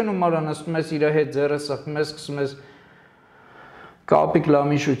ես գնում արա նստում ես իր հետ ձեռը սխում ես, սկսում ես կապիկ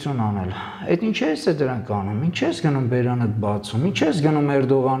լամիշություն անել։ Այդ ինչ ես է դրանք անում, ինչ ես գնում բերանդ բացում, ինչ ես գնում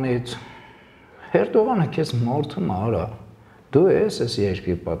Էրդողանի հետ։ Էրդողանը քեզ մորթում արա։ Դու ես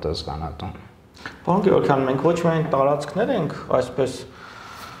երկրի պատասխանատուն։ Պարոն Գեւորգյան, մենք ոչ միայն տարածքներ ենք այսպես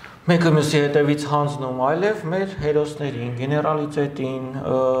մեկը մյուսի հետևից հանձնում, այլև մեր հերոսներին, գեներալիտետին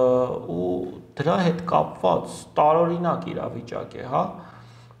ու դրա հետ կապված տարօրինակ իրավիճակ է, հա։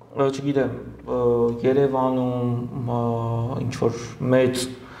 Չգիտեմ, Երևանում ինչ որ մեծ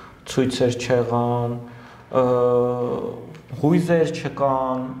ցույցեր չեղան, հույզեր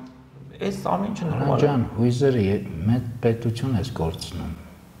չկան, այս ամեն ինչը նորմալ է։ Ջան, հույզերը մեծ պետություն ես գործնում։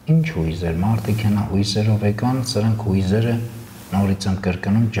 Ինչ հույզեր, մարդիկ են հույզերով եկան, սրանք հույզերը նորից եմ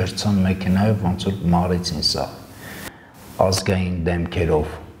կրկնում ջրցան մեքենայով ոնց որ մարեցին սա ազգային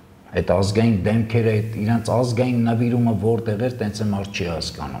դեմքերով։ Այդ ազգային դեմքերը, իրանց ազգային նվիրումը որտեղ էր, տենց եմ արդ չի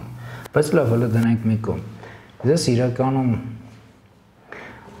հասկանում։ Բայց լավ, հələ դնենք մի կողմ։ Ձեզ իրականում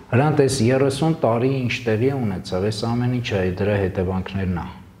հրանտ այս 30 տարի ինչ տեղի ունեցավ, այս ամեն ինչը դրա հետևանքներն է։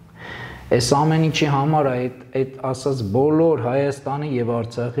 Այս ամեն ինչի համար այդ ասած բոլոր Հայաստանի եւ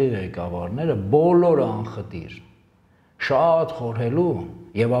Արցախի ղեկավարները բոլորը անխտիր շատ խորհելու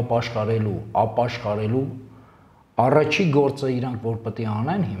եւ ապաշխարելու առաջի գործը իրանք որ պետք է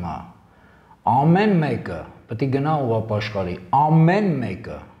անեն հիմա ամեն մեկը պետք է գնա ու ապաշխարի ամեն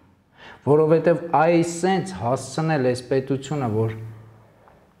մեկը որովհետեւ այսենց հասցնել այս պետությունը որ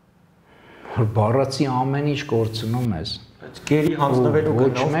բառացի ամեն ինչ կորցնում ես Բայց գերի հանձնվելու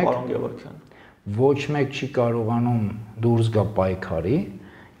գնով պարոն Գեւորգյան ոչ մեկ չի կարողանում դուրս գա պայքարի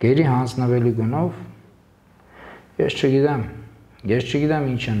գերի հանձնվելու գնով ես չգիտեմ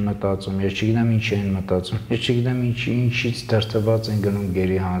ինչ են մտածում ես չգիտեմ ինչ են մտածում ես չգիտեմ ինչից դրդված են գնում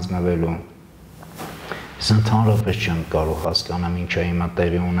գերի հանձնվելու ես ընդհանրապես չեմ կարող հասկանամ ինչ է հիմա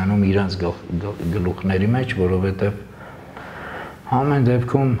տեղի ունենում իրանց գլուխների մեջ որովհետև ամեն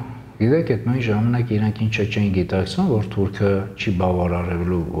դեպքում Գիտեք, այդ նույն ժամանակ իրանք ինչը չեն գիտակցում, որ թուրքը չի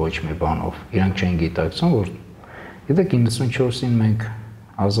բավարարելու ոչ մի բանով։ Իրանք չեն գիտակցում, որ գիտեք 94-ին մենք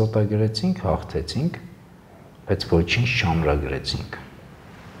ազատագրեցինք, հաղթեցինք, բայց ոչինչ չամրագրեցինք։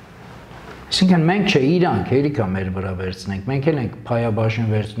 Այսինքն մենք չէ իրանք հերիքա մեր վրա վերցնենք, մենք էլ ենք փայաբաշին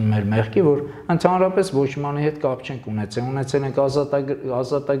վերցնում մեր մեղքի, որ ընդհանրապես ոչ մանի հետ կապ չենք ունեցել ենք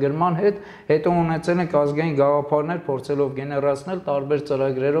ազատագրման հետ, հետո ունեցել ենք ազգային գաղափարներ, փորձելով գեներացնել տարբեր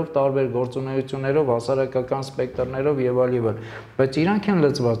ծրագրերով, տարբեր գործունեություններով, հասարակական սպեկտրներով եւ այլն, բայց իրանք են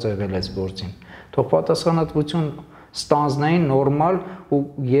լծված եղել այս գործին։ Թող պատասխանատվություն ստանձնային նորմալ ու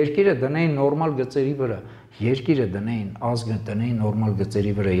երկիրը դնեին նորմալ գծերի վրա։ Երկիրը դնեին, ազգը դնեին նորմալ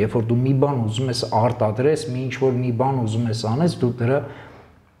գծերի վրա, երբ որ դու մի բան ուզում ես արտադրես, մի ինչ-որ մի բան ուզում ես անես, դու դրա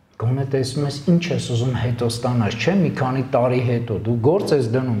գոնե տեսնում ես ինչ ես ուզում հետո ստանաս, չէ՞ մի քանի տարի հետո, դու գործ ես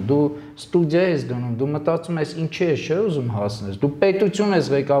դնում, դու ստուդիա ես դնում, դու մտածում ես ինչի ես չէ ուզում հասնես, դու պետություն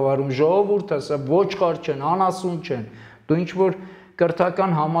ես ղեկավարում, ժողովուրդը, սա ոչխար չեն, անասուն չեն, դու ինչ-որ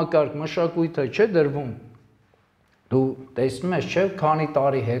կրթական համակարգ, մշակույթը չէ դրվում Դու տեսնում ես, չէ, քանի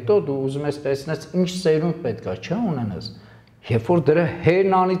տարի հետո դու ուզում ես տեսնես ինչ սերունդ պետքա, չէ, ունենաս։ Երբ որ դրա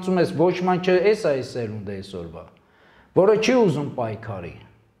հերն անիծում ես, ոչ ման չէ, էս է սերունդը այսօրվա, որը չի ուզում պայքարի։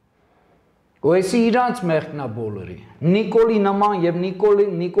 Ու էսի իրանց մեղքն է բոլորի։ Նիկոլի նման եւ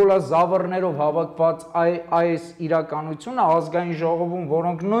Նիկոլա զավռներով հավաքված այս իրականությունը ազգային ժողովում,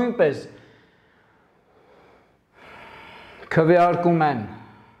 որոնք նույնպես քվեարկում են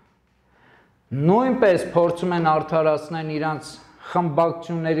Նույնպես փորձում են արդարացնել իրանց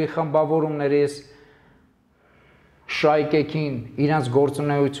խմբակցությունների, խմբավորումների շայկեքին, իրանց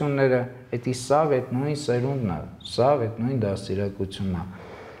գործունեությունները, էդի սաղ այդ նույն սերունդն է, սաղ այդ նույն դաստիարակությունն է։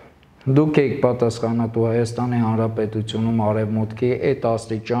 Դուք եք պատասխանատու Հայաստանի Հանրապետությունում արևմուտքի այդ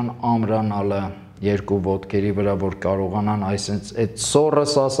աստիճան ամրանալը, երկու ոտքերի վրա, որ կարողանան այսպես այդ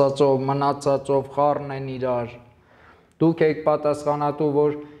սորս ասածով, մնացածով խառնեն իրար։ Դուք եք պատասխանատու,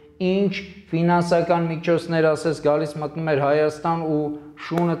 որ ինչ ֆինանսական միջոցներ ասես գալիս մտնում էր Հայաստան ու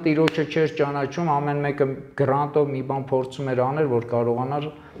շունը տիրոջը չէր ճանաչում, ամեն մեկը գրանտով մի բան փորձում էր անել, որ կարողանար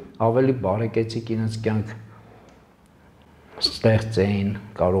ավելի բարեկեցիկ իրենց կյանք ստեղծեին,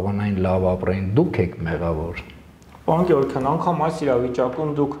 կարողանային լավ ապրեին, դուք եք մեղավոր։ Պարոն Գեւորգյան, անգամ այս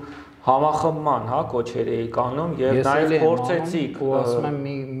իրավիճակում դուք համախմբման, հա, կոչեր էիք անում եւ նաեւ փորձեցիք ու ասում եմ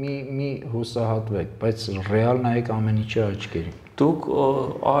մի հուսահատվեք, բայց ռեալ նայեք ամեն ինչի աչքերին։ Դուք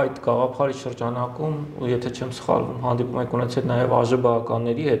այդ գաղափարի շրջանակում, եթե չեմ սխալվում, հանդիպում եք ունեցել նաեւ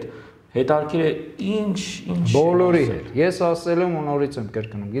ԱԺԲ-ականների հետ, հետարքիր է ինչ բոլորի հետ։ Ես ասել եմ ու նորից եմ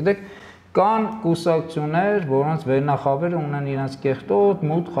կրկնում։ Գիտեք, կան կուսակցություններ, որոնց վերնախավերը ունեն իրենց կեղտոտ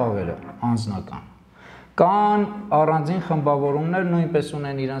մութ խաղերը, անձնական։ Կան առանձին խմբավորումներ նույնպես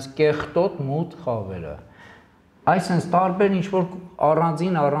ունեն իրենց կեղտոտ մութ խաղերը։ Այսինքն տարբեր ինչ-որ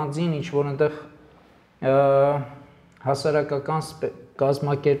առանձին ինչ-որ այնտեղ հասարակական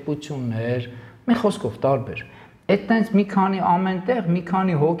կազմակերպություններ, մի խոսքով տարբեր։ Այդ տենց մի քանի ամենտեղ, մի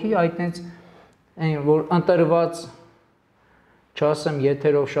քանի հոգի այդ տենց որ ընտրված, չասեմ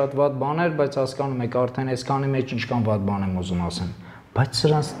եթերով շատ վատ բաներ, բայց հասկանում եք արդեն այսքանի մեջ ինչքան վատ բան եմ ուզում ասեմ, բայց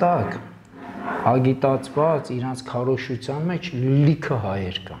սրանց տակ ագիտացված իրանց քարոշության մեջ լիքը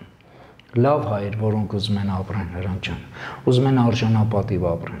հայեր կան, լավ հայեր, որոնք ուզում են ապրեն նրան ջան, ուզում են արժանապատիվ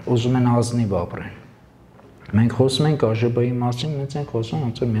ապրեն, ուզում են ազնիվ ապրեն։ Մենք խոսում ենք ԱԺԲ-ի մասին, մենք ենք խոսում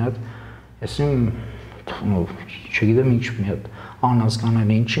ոնց որ մի հատ, այսին չգիտեմ ինչ մի հատ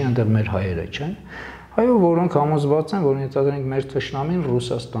անհասկանալի ինչի այնտեղ մեր հայերը չեն, այո, որոնք համոզված են, որ ենթադրենք մեր թշնամին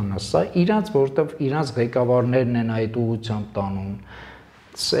Ռուսաստանն է, սա իրանց որտեվ իրանց ղեկավարներն են այդ ուղղությամբ տանում։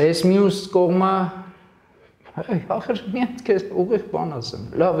 Այս մյուս կողմը ախր մի հատ քեզ ուղիղ բան ասեմ,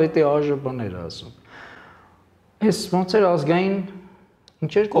 լավ էտի ԱԺԲ-ներ ասում։ Այս ոնց էր ազգային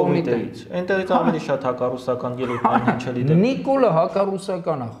ինչեր կոմիտեից։ Այնտեղից ավելի շատ հակառուսական ելույթներ հնչելի դեպք։ Նիկոլը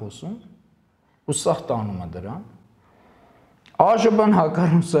հակառուսական է խոսում, ու սաղ տանում է դրան։ ԱԺԲ-ն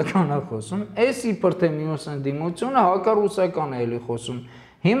հակառուսական է խոսում, այս իբր թե մյուս ընդդիմությունը հակառուսական է էլի խոսում։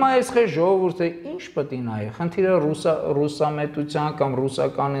 Հիմա այս խե ժողովուրդը ինչ պետք է նայի, խնդիրը ռուսամետության կամ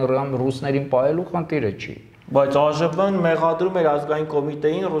ռուսներին պահելու խնդիրը չի։ Բայց ԱԺԲ-ն մեղադրում էր ազգային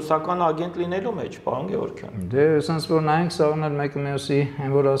կոմիտեին ռուսական ագենտ լինելու մեջ, պարոն Գեւորգյան։ Դե ասենց որ նայենք սաղներ մեկը մյուսի,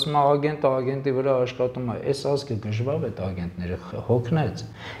 այն որ ասում է ագենտը ագենտի վրա աշխատում է, այս ազգը գժվավ այդ ագենտները հոգնեց։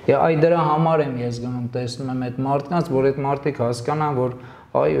 Այ դրա համար եմ ես գնում տեսնում եմ այդ մարդկանց, որ այդ մարդիկ հասկանան, որ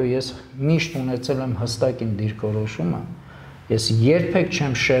այո, ես միշտ ունեցել եմ հստակ իմ դիրքորոշումը, ես երբեք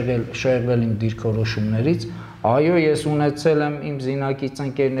չեմ շեղվել իմ դիրքորոշումներից, այո, ես ունեցել եմ իմ զինակից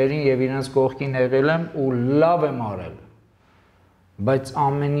ընկերներին եւ իրենց կողքին եղել եմ ու լավ եմ արել։ Բայց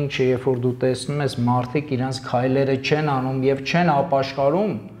ամեն ինչը, երբ որ դու տեսնում ես մարդիկ իրենց քայլերը չեն անում եւ չեն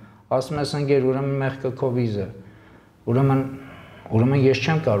ապաշխարում, ասում ես ընկեր, ուրեմն մեղքը քո վիզը։ Ուրեմն ես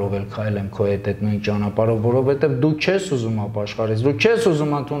չեմ կարող էլ քայլեմ քո հետ այդ նույն ճանապարհով, որովհետեւ դու չես ուզում ապաշխարես, դու չես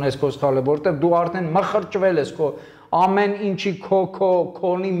ուզում ընդունես քո սխալը, որովհետեւ դու արդեն մխրճվել ես քո ամեն ինչի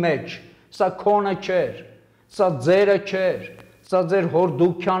քոնի մեջ։ Սա քոնը չէր։ Սա ձերը չէր, սա ձեր հոր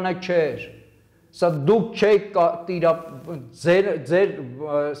դուքյանը չէր, սա դուք չեք ձեր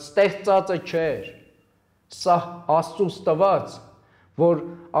ստեղծածը չէր, սա Աստծուց տված, որ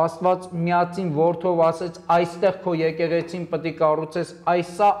Աստված միածին որդով ասեց այստեղ քո եկեղեցին պետք է կառուցես,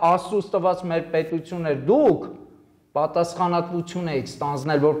 սա Աստծուց տված մեր պետությունն էր, դուք պատասխանատվություն եք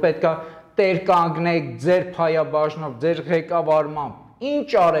ստանձնել, որ պետք է տեր կանգնեք ձեր փայաբաժնով, ձեր ղեկավարմամբ, ինչ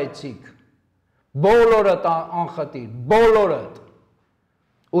արեցիք։ Բոլորդ անխտիր, բոլորդ։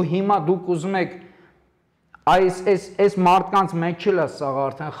 Ու հիմա դուք ուզում եք այս մարդկանց մեջ էլ է սաղ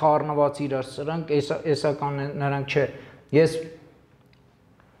արդեն խառնված իրար սրանք, էսական նրանք չէ։ Ես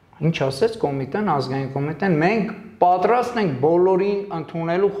ինչ ասեց կոմիտեն, ազգային կոմիտեն, մենք պատրաստ ենք բոլորին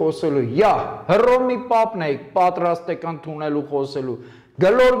ընդունելու խոսելու։ Հռոմի պապն եք պատրաստ եք ընդունելու խոսելու։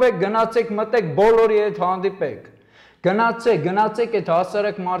 Գլորվեք, գնացեք, մտեք, բոլորի հետ հանդիպեք։ Գնացեք այդ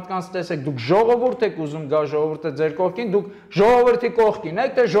հասարակ մարդկանց տեսեք, դուք ժողովուրդ եք ուզում գա ժողովուրդը ձեր կողքին, դուք ժողովրդի կողքին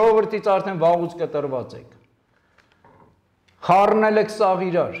եք, թե ժողովրդից արդեն վաղուց կտրված եք։ Խառնել եք սաղ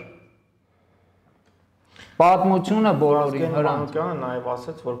իրար։ Պատմությունը բոլորին հրանտ։ Մանուկյանը նաև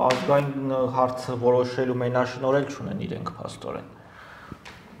ասաց, որ ազգային հարցը որոշելու մենաշնորհել չունեն իրենք փաստորեն։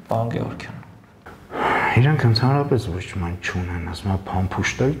 Պարոն Գեւորգյան։ Իրանք ընդհանրապես ոչ ման չունեն, ասում եմ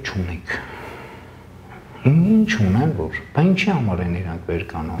փամփուշտել չունեք։ Ինչ ունեն որ, բա ինչի համար են իրանք վեր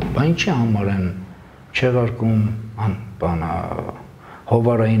կանում, բա ինչի համար են չեղարկում բանա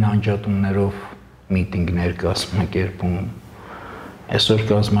հովարային անջատումներով միտինգներ կազմակերպում, Այսօր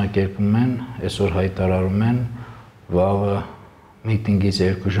կազմակերպում են, այսօր հայտարարում են, վաղը միտինգից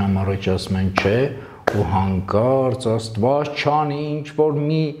 2 ժամ առաջ ասում են չէ, ու հանկարծ Աստված չանի ինչ-որ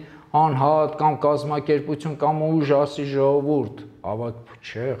մի անհատ կամ կազմակերպություն կամ ուժ ասի ժողովուրդ, ավակ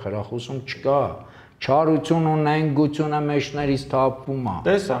չէ, խրախուսում չկա, չարություն ու նենգությունը մեջներից թափվում է։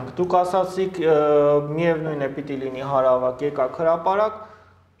 Տեսանք, դուք ասացիք միևնույն է պիտի լինի հարավակ, եկաք հրապարակ,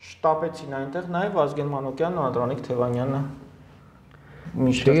 շտապեցին այնտեղ նաև Վազգեն Մանուկյանն ու Անդրանիկ Թևանյանը։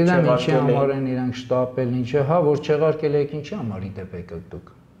 Չգիտեմ ինչի համար են իրանք շտապել, ինչը, հա, որ չեղարկել եք, ինչի համար իդեպ եկեք դուք։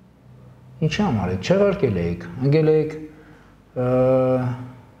 Ինչի համար եք, չեղարկել եք, ընկել եք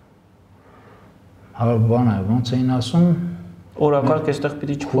բանը, ոնց էին ասում, օրակարգ այստեղ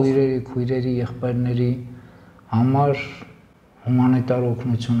պիտի չփոխվի։ Քույրերի, եղբայրների համար հումանիտար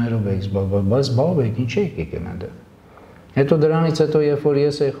օգնություններով եք զբաղվել, բայց զբաղվեք, ինչի եք եկել այնտեղ։ Հետո դրանից հետո, երբ որ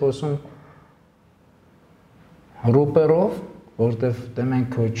ես էի խոսում ռուպերով, որտեվ դե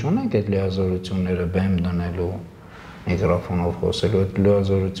մենք չունենք այդ լիազորությունները բեմ դնելու, միկրոֆոնով խոսելու, այդ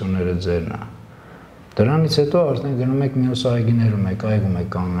լիազորությունները ձերն է։ Դրանից հետո արդեն գնում եք մյուս այգիներում եք, այգում եք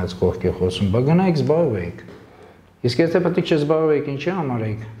կանգնած կողքի խոսում, բա գնայք զբաղվեք։ Իսկ եթե պետք է չզբաղվեք, ինչի համար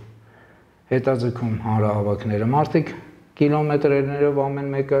եք հետաձգում հանրահավաքները։ Մարդիկ կիլոմետրերով ամեն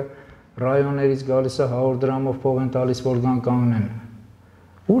մեկը ռայոններից գալիս է 100 դրամով փող են տալիս, որ գան կանգնեն։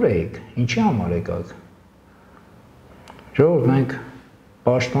 Ուր եք, ինչի համար եկաք։ Ժողովուրդ, մենք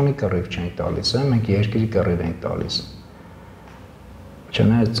պաշտոնի կռիվ չենք տալիս, մենք երկրի կռիվ ենք տալիս։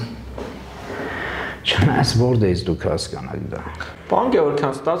 Չնայած որտեղից դուք հասկանաք դա։ Պարոն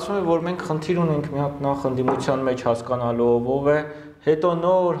Գեւորգյան, ստացվում է, որ մենք խնդիր ունենք մի հատ նախընդդիմության մեջ հասկանալու ով է, հետո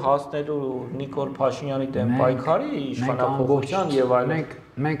նոր հասնելու Նիկոլ Փաշինյանի դեմ պայքարի իշխանապողության եւ այլն։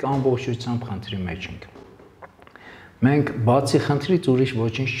 Մենք ամբողջությամբ խնդրի մեջ ենք։ Մենք բացի խնդրից ուրիշ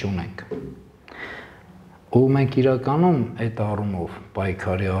ոչինչ չունենք։ Ու մենք իրականում այդ առումով,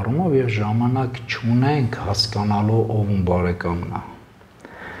 պայքարի առումով եւ ժամանակ չունենք հասկանալու ով ում բարեկամն է։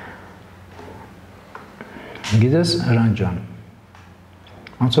 Գիտես, Հրանտ ջան,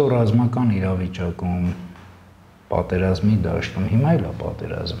 ոնց որ ռազմական իրավիճակում, պատերազմի դաշտում, հիմա էլ է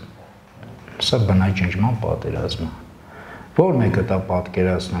պատերազմ։ Սա բնաջնջման պատերազմը։ Որ մեկը դա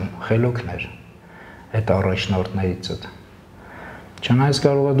պատկերացնում, խելոքներ, այդ առաջնորդներից է։ Չնայած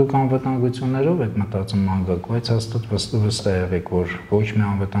կարող է դուք անվտանգություններով եք մտածում մանգակ, բայց հաստատ վստահ եղեք, որ ոչ մի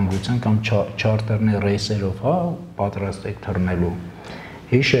անվտանգության կամ չարտերնի ռեյսերով, հա, պատրաստ եք թռնելու։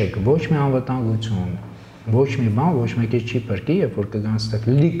 Հիշեք, ոչ մի անվտանգություն, ոչ մի բան, ոչ մեկի չի փրկի, երբ որ կգան ստեղ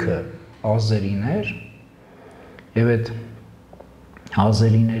լիքը ազերիներ, եւ այդ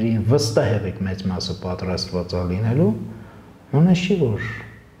ազերիներին վստահ եղեք մեծ մասը պատրաստված է լինելու, ունես չի որ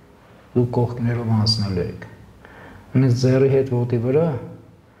դուք կողքներով անցնելու եք։ Ունես ձեռի հետ ոտի վրա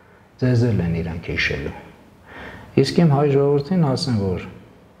ձեզ էլ են իրանք հիշելու։ Իսկ իմ հայ ժողովրդին ասեմ, որ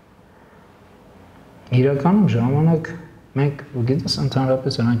իրականում ժամանակ մենք, գիտես,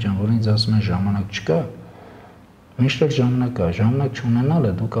 ընդհանրապես Հրանտ ջան, որ ինձ ասում են ժամանակ չկա, միշտ էլ ժամանակ կա, ժամանակ չունենալը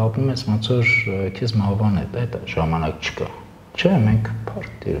դուք ապրում ես ոնց որ քեզ մահվան է, դա ժամանակ չկա։ Չէ, մենք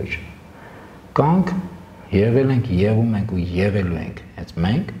փառք Տիրոջ։ Կանք, եղել ենք, եղում ենք ու եղելու ենք, հենց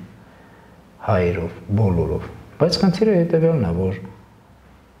մենք հայերով, բոլորով։ Բայց խնդիրը հետևյալն է, որ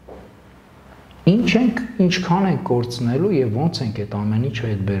ինչքան ենք կորցնելու եւ ոնց ենք այդ ամեն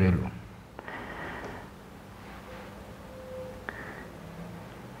ինչը հետ բերելու։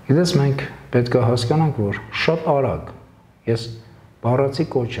 Գիտես, մենք պետք է հասկանանք, որ շատ արագ, ես բառացի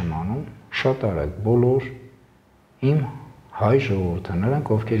կոչ եմ անում, շատ արագ բոլոր իմ հայ ժողովուրդը,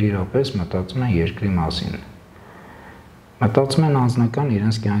 նրանք ովքեր իրապես մտածում են երկրի մասին, մտածում են անձնական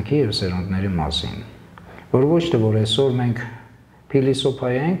իրենց կյանքի եւ սերունդների մասին, որ ոչ թե որ այսօր մենք փիլիսոփա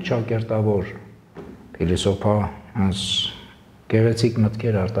ենք, ճակերտավոր փիլիսոփա գեղեցիկ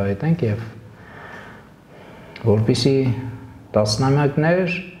մտքեր արտահայտենք եւ որպեսզի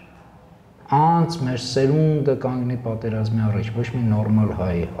տասնամյակներ անց մեր սերունդը կանգնի պատերազմի առաջ, ոչ մի նորմալ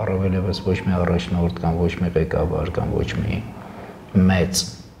հայ, առավելևս ոչ մի առաջնորդ կամ ոչ մի ղեկավար կամ ոչ մի մեծ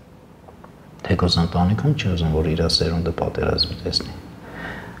թեկոս ընտանիքում չի ուզում, որ իր սերունդը պատերազմի տեսնի։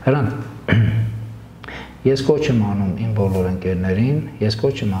 Հրանտ, ես կոչ եմ անում իմ բոլոր ընկերներին, ես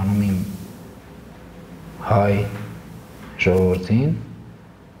կոչ եմ անում իմ հայ ժողովրդին,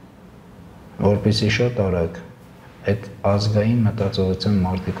 որպեսզի շատ արագ այդ ազգային մտածողության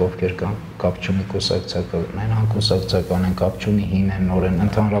մարդիկ ովքեր կան, կապ չունի կուսակցական, այն անկուսակցական են, կապ չունի հին են, նոր են,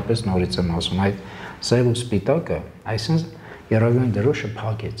 ընդհանրապես նորից եմ ասում, այդ սև ու սպիտակը, այսինքն եռագույն դրոշը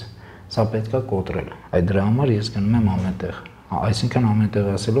փակեց, սա պետքա կոտրել, այդ դրա համար ես գնում եմ ամենտեղ, այսինքն ամենտեղ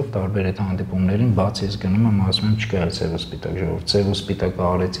ասելով տարբեր այդ հանդիպումներին, բաց ես գնում եմ, ասում եմ չկա այդ սև ու սպիտակ ժողովուրդ, սև ու սպիտակը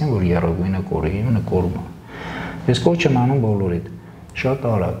արեցին, որ եռագույնը կորի, իմը կորում է։ Ես կոչ եմ անում բոլորիդ, շատ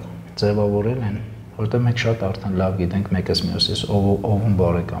արագ ձևավորել են, որտեղ մենք շատ արդեն լավ գիտենք մեկս մյուսից ով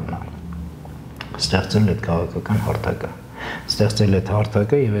բարեկամն է։ Ստեղծել այդ քաղաքական հարթակը։ Ստեղծել այդ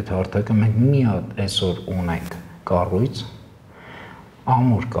հարթակը եւ այդ հարթակը մենք մի հատ այսօր ունենք կառույց,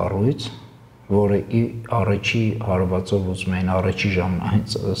 ամուր կառույց, որը առաջի հարվածով ուզում էին առաջի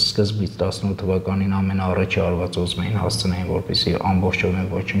ժամանակ սկզբից 18 թվականին ամենաառաջի հարվածով ուզում էին հասցնեին, որպեսզի ամբողջովին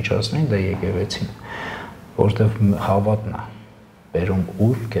ոչնչացնեն, դա եկեղեցին, որտեղ հավատն է, բերում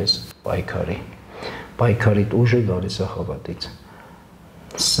ուժ քեզ պայքարիդ ուժը գալիս է հավատից,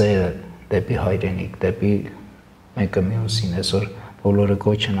 սերը դեպի հայրենիք, դեպի մեկը մյուսին, այսօր բոլորը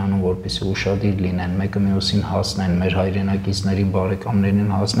կոչ են անում, որպեսզի ուշադիր լինեն, մեկը մյուսին հասնեն, մեր հայրենակիցներին,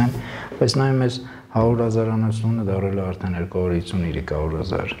 բարեկամներին հասնեն, բայց նայում ես 100,000 անասունը դարել է արդեն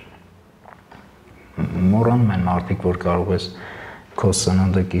 250-300,000։ Մոռանում են մարդիկ, որ կարող ես քո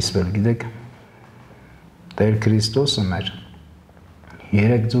սնունդը կիսվել, գիտեք, Տեր Քրիստոսը մեր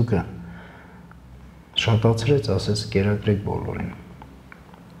 3 ձուկը շատացրեց, ասեց կերակրեք բոլորին։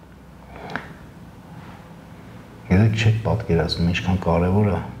 Գիտեք, չեք պատկերացնում ինչքան կարևոր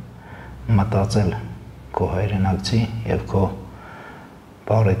է մտածել քո հայրենակցի եւ քո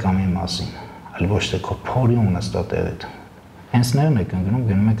բարեկամի մասին, այլ ոչ թե քո փորի ու նստատեղիդ։ Հենց նրան եք ընկնում,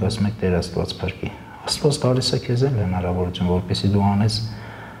 գնում եք ասում եք Տեր Աստված փրկի։ Աստված տալիս է քեզ էլ հնարավորություն, որպեսզի դու անես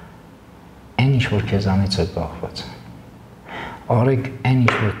այն ինչ որ քեզանից է կախված։ Արեք այն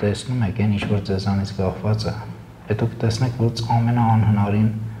ինչ որ տեսնում եք, այն ինչ որ ձեզանից կախված է, հետո կտեսնեք, որ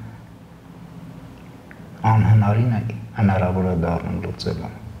անհնարին է հնարավոր է դառնում լուծելու։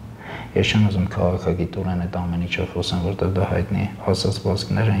 Ես չեմ ուզում քաղաքագիտորեն այդ ամեն ինչը խոսեմ, որտեղ դա հայտնի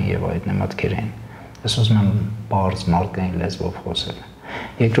ասացվածքներ են եւ հայտնի մտքեր են։ Ես ուզում եմ բարձ մարդկային լեզվով խոսել։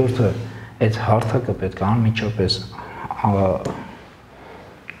 Երկրորդը, այդ հարթակը պետք է անմիջապես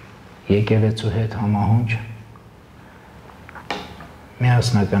եկեղեցու հետ համահունչ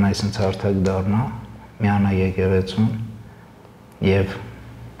միասնական այսպես հարթակ դառնա, միանա եկեղեցուն եւ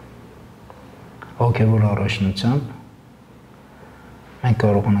հոգևոր առաջնությամբ մենք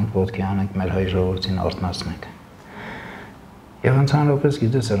կարող ենք ոտքի անենք մեր հայ ժողովրդին արթնացնենք։ Եվ ընդհանրապես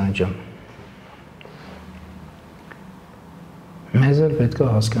գիտես Սրան ջան, մեզ էլ պետք է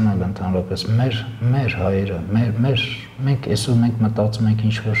հասկանալ ընդհանրապես մեր հայերը, մենք այսօր մենք մտածում ենք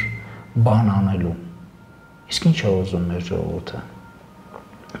ինչ-որ բան անելու։ Իսկ ինչ է ուզում մեր ժողովուրդը։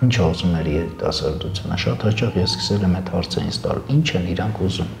 Ինչ է ուզում մեր երիտասարդությունը։ Շատ հաճախ ես սկսել եմ այդ հարցը ինձ տալ։ Ինչ են իրանք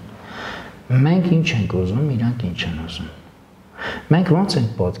ուզում։ Մենք ինչ ենք ուզում, իրանք ինչ են ուզում։ Մենք ոնց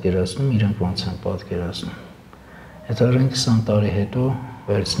ենք պատկերացնում, իրանք ոնց են պատկերացնում։ Եթե արդեն 20 տարի հետո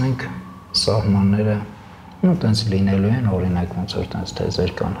վերցնենք սահմանները, ու տենց լինելու են, օրինակ ոնց որ տենց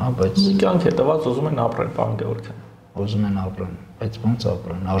թեզեր կան, հա, բայց կյանք հետևած ուզում են ապրել, պարոն Գեւորգյան։ Ուզում են ապրեն, բայց ոնց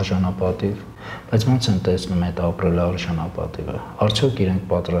ապրեն, արժանապատիվ, բայց ոնց են տեսնում այդ ապրելը արժանապատիվը։ Արդյոք իրենք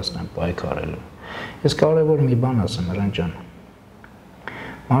պատրաստ են պայքարելու։ Ես կարևոր մի բան ասեմ, Հրան ջան։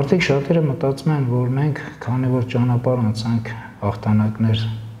 Մարդիկ շատերը մտածում են, որ մենք, քանի որ ճանապարհ անցանք, հաղթանակներ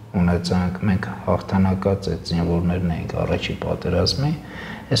ունեցանք, մենք հաղթանակած այդ զինվորներն ենք առաջի պատերազմի,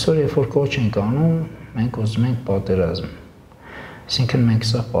 այսօր երբ որ կոչ ենք անում, մենք ուզում ենք պատերազմ։ Այսինքն մենք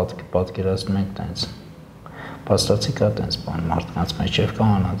սա պատկերացնում ենք տենց։ Փաստացի կա տենց բան մարդկանց մեջ եւ կա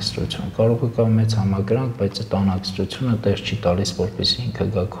անհանգստություն։ Կարող է կա մեծ համակրանք, բայց այդ անհանգստությունը տեղ չի տալիս, որպեսզի ինքը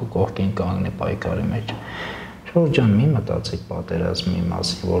գա քո կողքին կանգնի պայքարի մեջ։ Ժողովուրդ ջան, մի մտածեք պատերազմի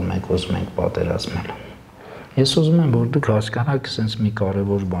մասին, որ մենք ուզում ենք պատերազմել։ Ես ուզում եմ, որ դուք հասկանաք sense մի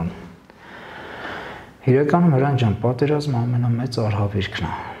կարևոր բան։ Իրականում Հրան ջան, պատերազմը ամենամեծ արհավիրքն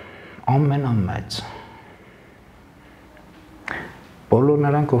է։ Ամենամեծ։ Բոլոր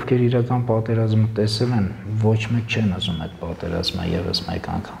նրանք, ովքեր իրական պատերազմը տեսել են, ոչ մեկ չեն ուզում այդ պատերազմը եւս մեկ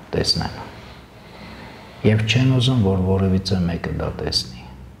անգամ տեսնել։ Եվ չեն ուզում, որ որևիցե մեկը դա տեսնի։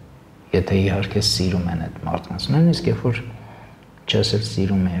 Եթե իհարկե սիրում են այդ մարդկանց, նույնիսկ երբ որ չես էլ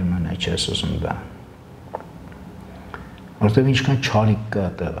սիրում եւ նույնը չես ուզում դա։ Որտեւ ինչքան չարիք կա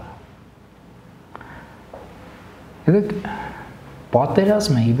տեղը։ Գիտեք,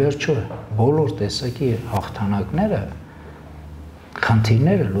 պատերազմը ի վերջո բոլոր տեսակի հաղթանակները,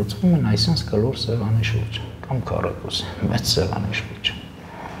 խնդիրները լուծվում են այսպես կլոր սեղանի շուրջ կամ քառակուսի, մեծ սեղանի շուրջ։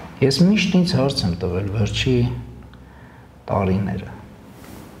 Ես միշտ ինձ հարց եմ տվել վերջի տարիները։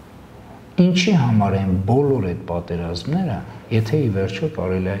 Ինչի համար են բոլոր այդ պատերազմները, եթե ի վերջո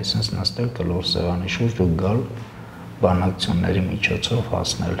կարելի է այսպես նստել կլոր սեղանի շուրջ ու գալ բանակցությունների միջոցով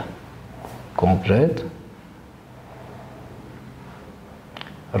հասնել կոնկրետ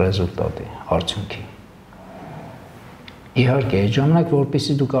ռեզուլտատի, արդյունքի։ Իհարկե, այդ ժամանակ,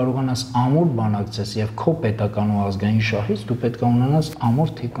 որպեսզի դու կարողանաս ամուր բանակցես եւ քո պետական ու ազգային շահից, դու պետք է ունենաս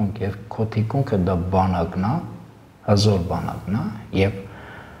ամուր թիկունք եւ քո թիկունքը դա բանակն է հզոր բանակն է եւ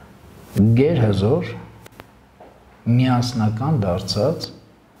գերհզոր միասնական դարձած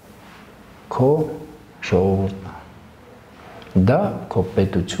քո ժողովուրդն է։ Դա քո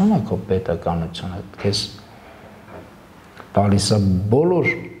պետությունը, քո պետականությունը քեզ տալիս է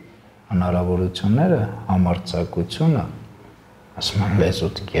բոլոր հնարավորությունները, համարձակությունը, ասում եմ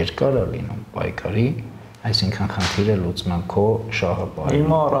լեզուդ երկար է լինում պայքարի, այսինքն խնդիրը լուծում են քո շահապարը։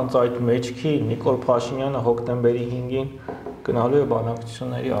 Հիմա առանց այդ մեջքի Նիկոլ Փաշինյանը հոկտեմբերի 5-ին գնալու է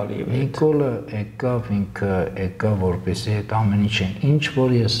բանակցությունների Ալիևի հետ։ Նիկոլը եկավ, ինքը եկավ, որպեսզի այդ ամեն ինչ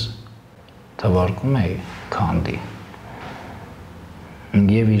որ ես թվարկում էի քանդի։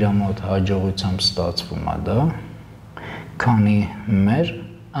 Եվ իր մոտ հաջողությամբ ստացվում է դա, քանի մեր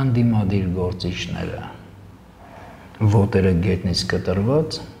անդիմադիր գործիչները ոտերը գետնից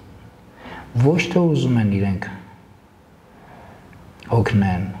կտրված ոչ թե ուզում են իրենք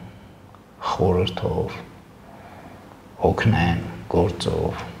օգնեն խորհրդով, օգնեն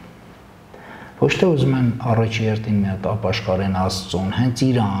գործով, ոչ թե ուզում են առաջի հերթին մի հատ ապաշխարեն Աստծուն, հենց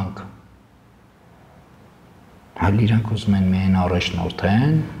իրանք, այլ իրանք ուզում են միայն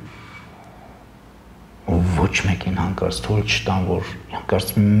առաջնորդեն, ու ոչ մեկին հանկարծ թույլ չտան, որ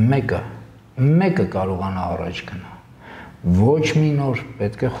հանկարծ մեկը կարողանա առաջ գնա։ Ոչ մի նոր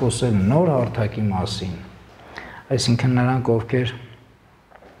պետք է խոսել նոր հարթակի մասին, այսինքն նրանք ովքեր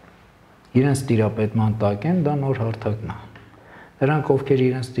իրենց տիրապետման տակ են, դա նոր հարթակն է։ Նրանք ովքեր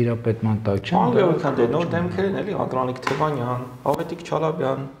իրենց տիրապետման տակ չեն, Պարոն Գեւորգյան, դե նոր դեմքեր են, էլի Անդրանիկ Թևանյան, Ավետիք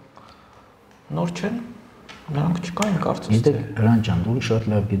Չալաբյան, նոր չեն, նրանք չկային կարծես թե։ Գիտեք, Հրանտ ջան, դու շատ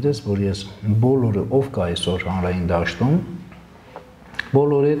լավ գիտես, որ ես բոլորը ով կա այսօր հանրային դաշտում,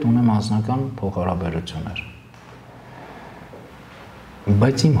 բոլորի հետ ունեմ անձնական փոխհարաբերություններ։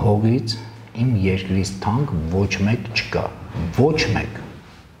 Բայց իմ հողից, իմ երկրից թանկ ոչ մեկ չկա, ոչ մեկ։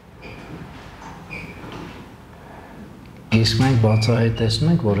 Իսկ մենք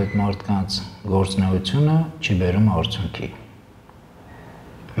բացահայտեցնում ենք, որ այդ մարդկանց գործունեությունը չի բերում արդյունքի,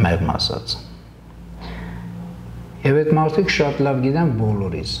 մեղմ ասած։ Եվ այդ մարդիկ շատ լավ գիտեն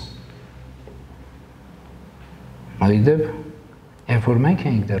բոլորիս։ Այդեպ, երբ որ մենք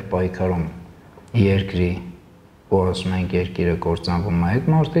ենք դեռ պայքարում երկրի, ու ասում ենք երկիրը կործանվում է, այդ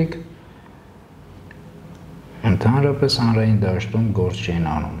մարդիկ ընդհանրապես հանրային դաշտում գործ չեն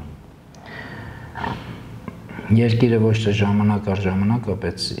անում։ Երկիրը ոչ թե ժամանակ առ ժամանակ է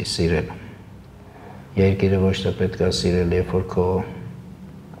պետք սիրել։ Երկիրը ոչ թե պետք է սիրել, երբ որ քո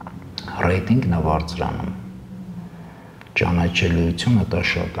ռեյտինգն է բարձրանում, ճանաչելիությունը դա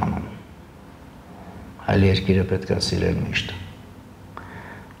շատանում։ Այլ երկիրը պետք է սիրել միշտ։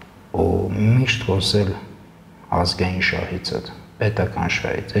 Ու միշտ խոսել ազգային շահից, պետական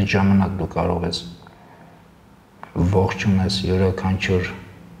շահից, այդ ժամանակ դու կարող ես ողջունես յուրաքանչյուր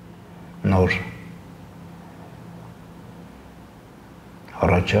նոր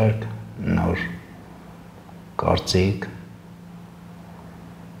առաջարկ, նոր կարծիք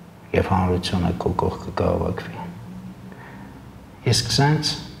եւ հանրությունը քո կողքը կհավաքվի։ Իսկ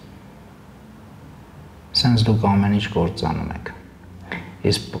սենց դուք ամեն ինչ կործանում եք։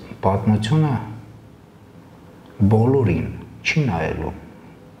 Իսկ պատմությունը բոլորին չի նայելու։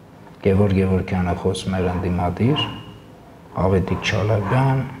 Գեւորգ Գեւորգյանը խոսում էր անդիմադիր, Ավետիք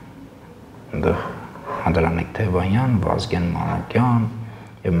Չալաբյան, Անդրանիկ Թևանյան, Վազգեն Մանուկյան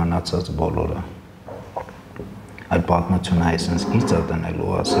եւ մնացած բոլորը։ Այդ պատմությունը այսպես գիծ է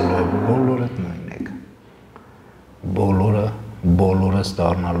տնելու, ասելու է բոլորդ նույնն եք։ Բոլորս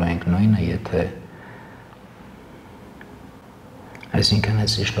դառնալու ենք նույնը, եթե այսինքն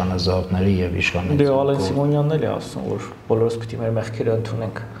այս իշխանազավթների եւ իշխանների Դե Ալեն Սիմոնյանն էլ է ասում, որ բոլորս պիտի մեր մեղքերը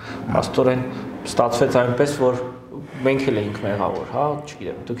ընդունենք։ Աստորեն ստացվեց այնպես, որ մենք էլ էինք մեղավոր, հա,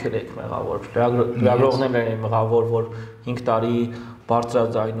 չգիտեմ, դուք էլ եք մեղավոր։ Լրագրողներն էին մեղավոր, որ 5 տարի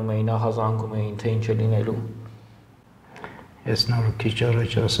բարձրաձայնում էին, ահազանգում էին, թե ինչ է լինելու։ Ես նոր քիչ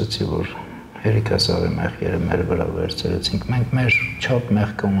առաջ ասացի, որ հերիքասարի մեղքերը մեր վրա վերցրեցինք, մենք մեր չափ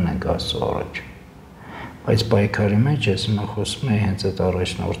մեղքը ունենք Աստծո առաջ։ Բայց պայքարի մեջ ես հիմա խոսում եմ հենց այդ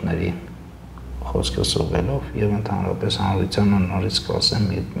առաջնորդների խոսքը սովելով եւ ընդհանրապես հանրությանը նորից կասեմ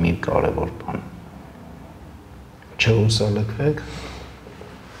մի կարևոր բան։ Չհուսալքվեք,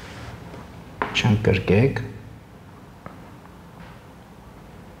 չընկրկեք,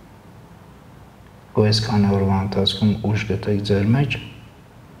 ու այսքան օրվա ընթացքում ուժ գտեք ձեր մեջ,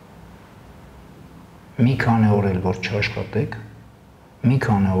 մի քանի օր էլ որ չաշխատեք, մի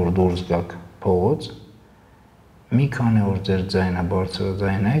քանի օր դուրս գաք փողոց, մի քանի օր ձեր ձայնը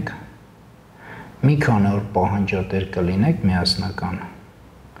բարձրաձայնեք, մի քանի օր պահանջատեր կլինեք միասնական,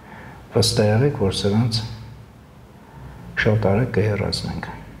 վստահ եղեք, որ սրանց շատ արագ կհեռացնենք։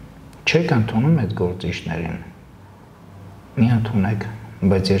 Չեք ընդունում այդ գործիչներին, մի հատ ունեք,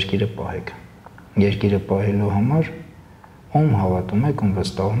 բայց երկիրը պահեք։ Երկիրը պահելու համար ում հավատում եք, ում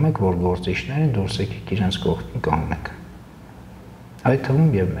վստահում եք, որ գործիչները դուրս եկեք իրենց կողքին կանգնեք։ Այդ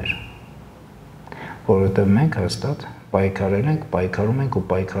թվում եւ մեր։ Որովհետեւ մենք հաստատ պայքարել ենք, պայքարում ենք ու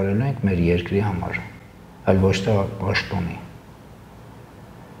պայքարել ենք մեր երկրի համար, այլ ոչ թե պաշտոնի։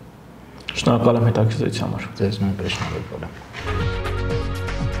 Շնորհակալ եմ հետաքրքրության համար։ Ձեզ նույնպես շնորհակալ եմ։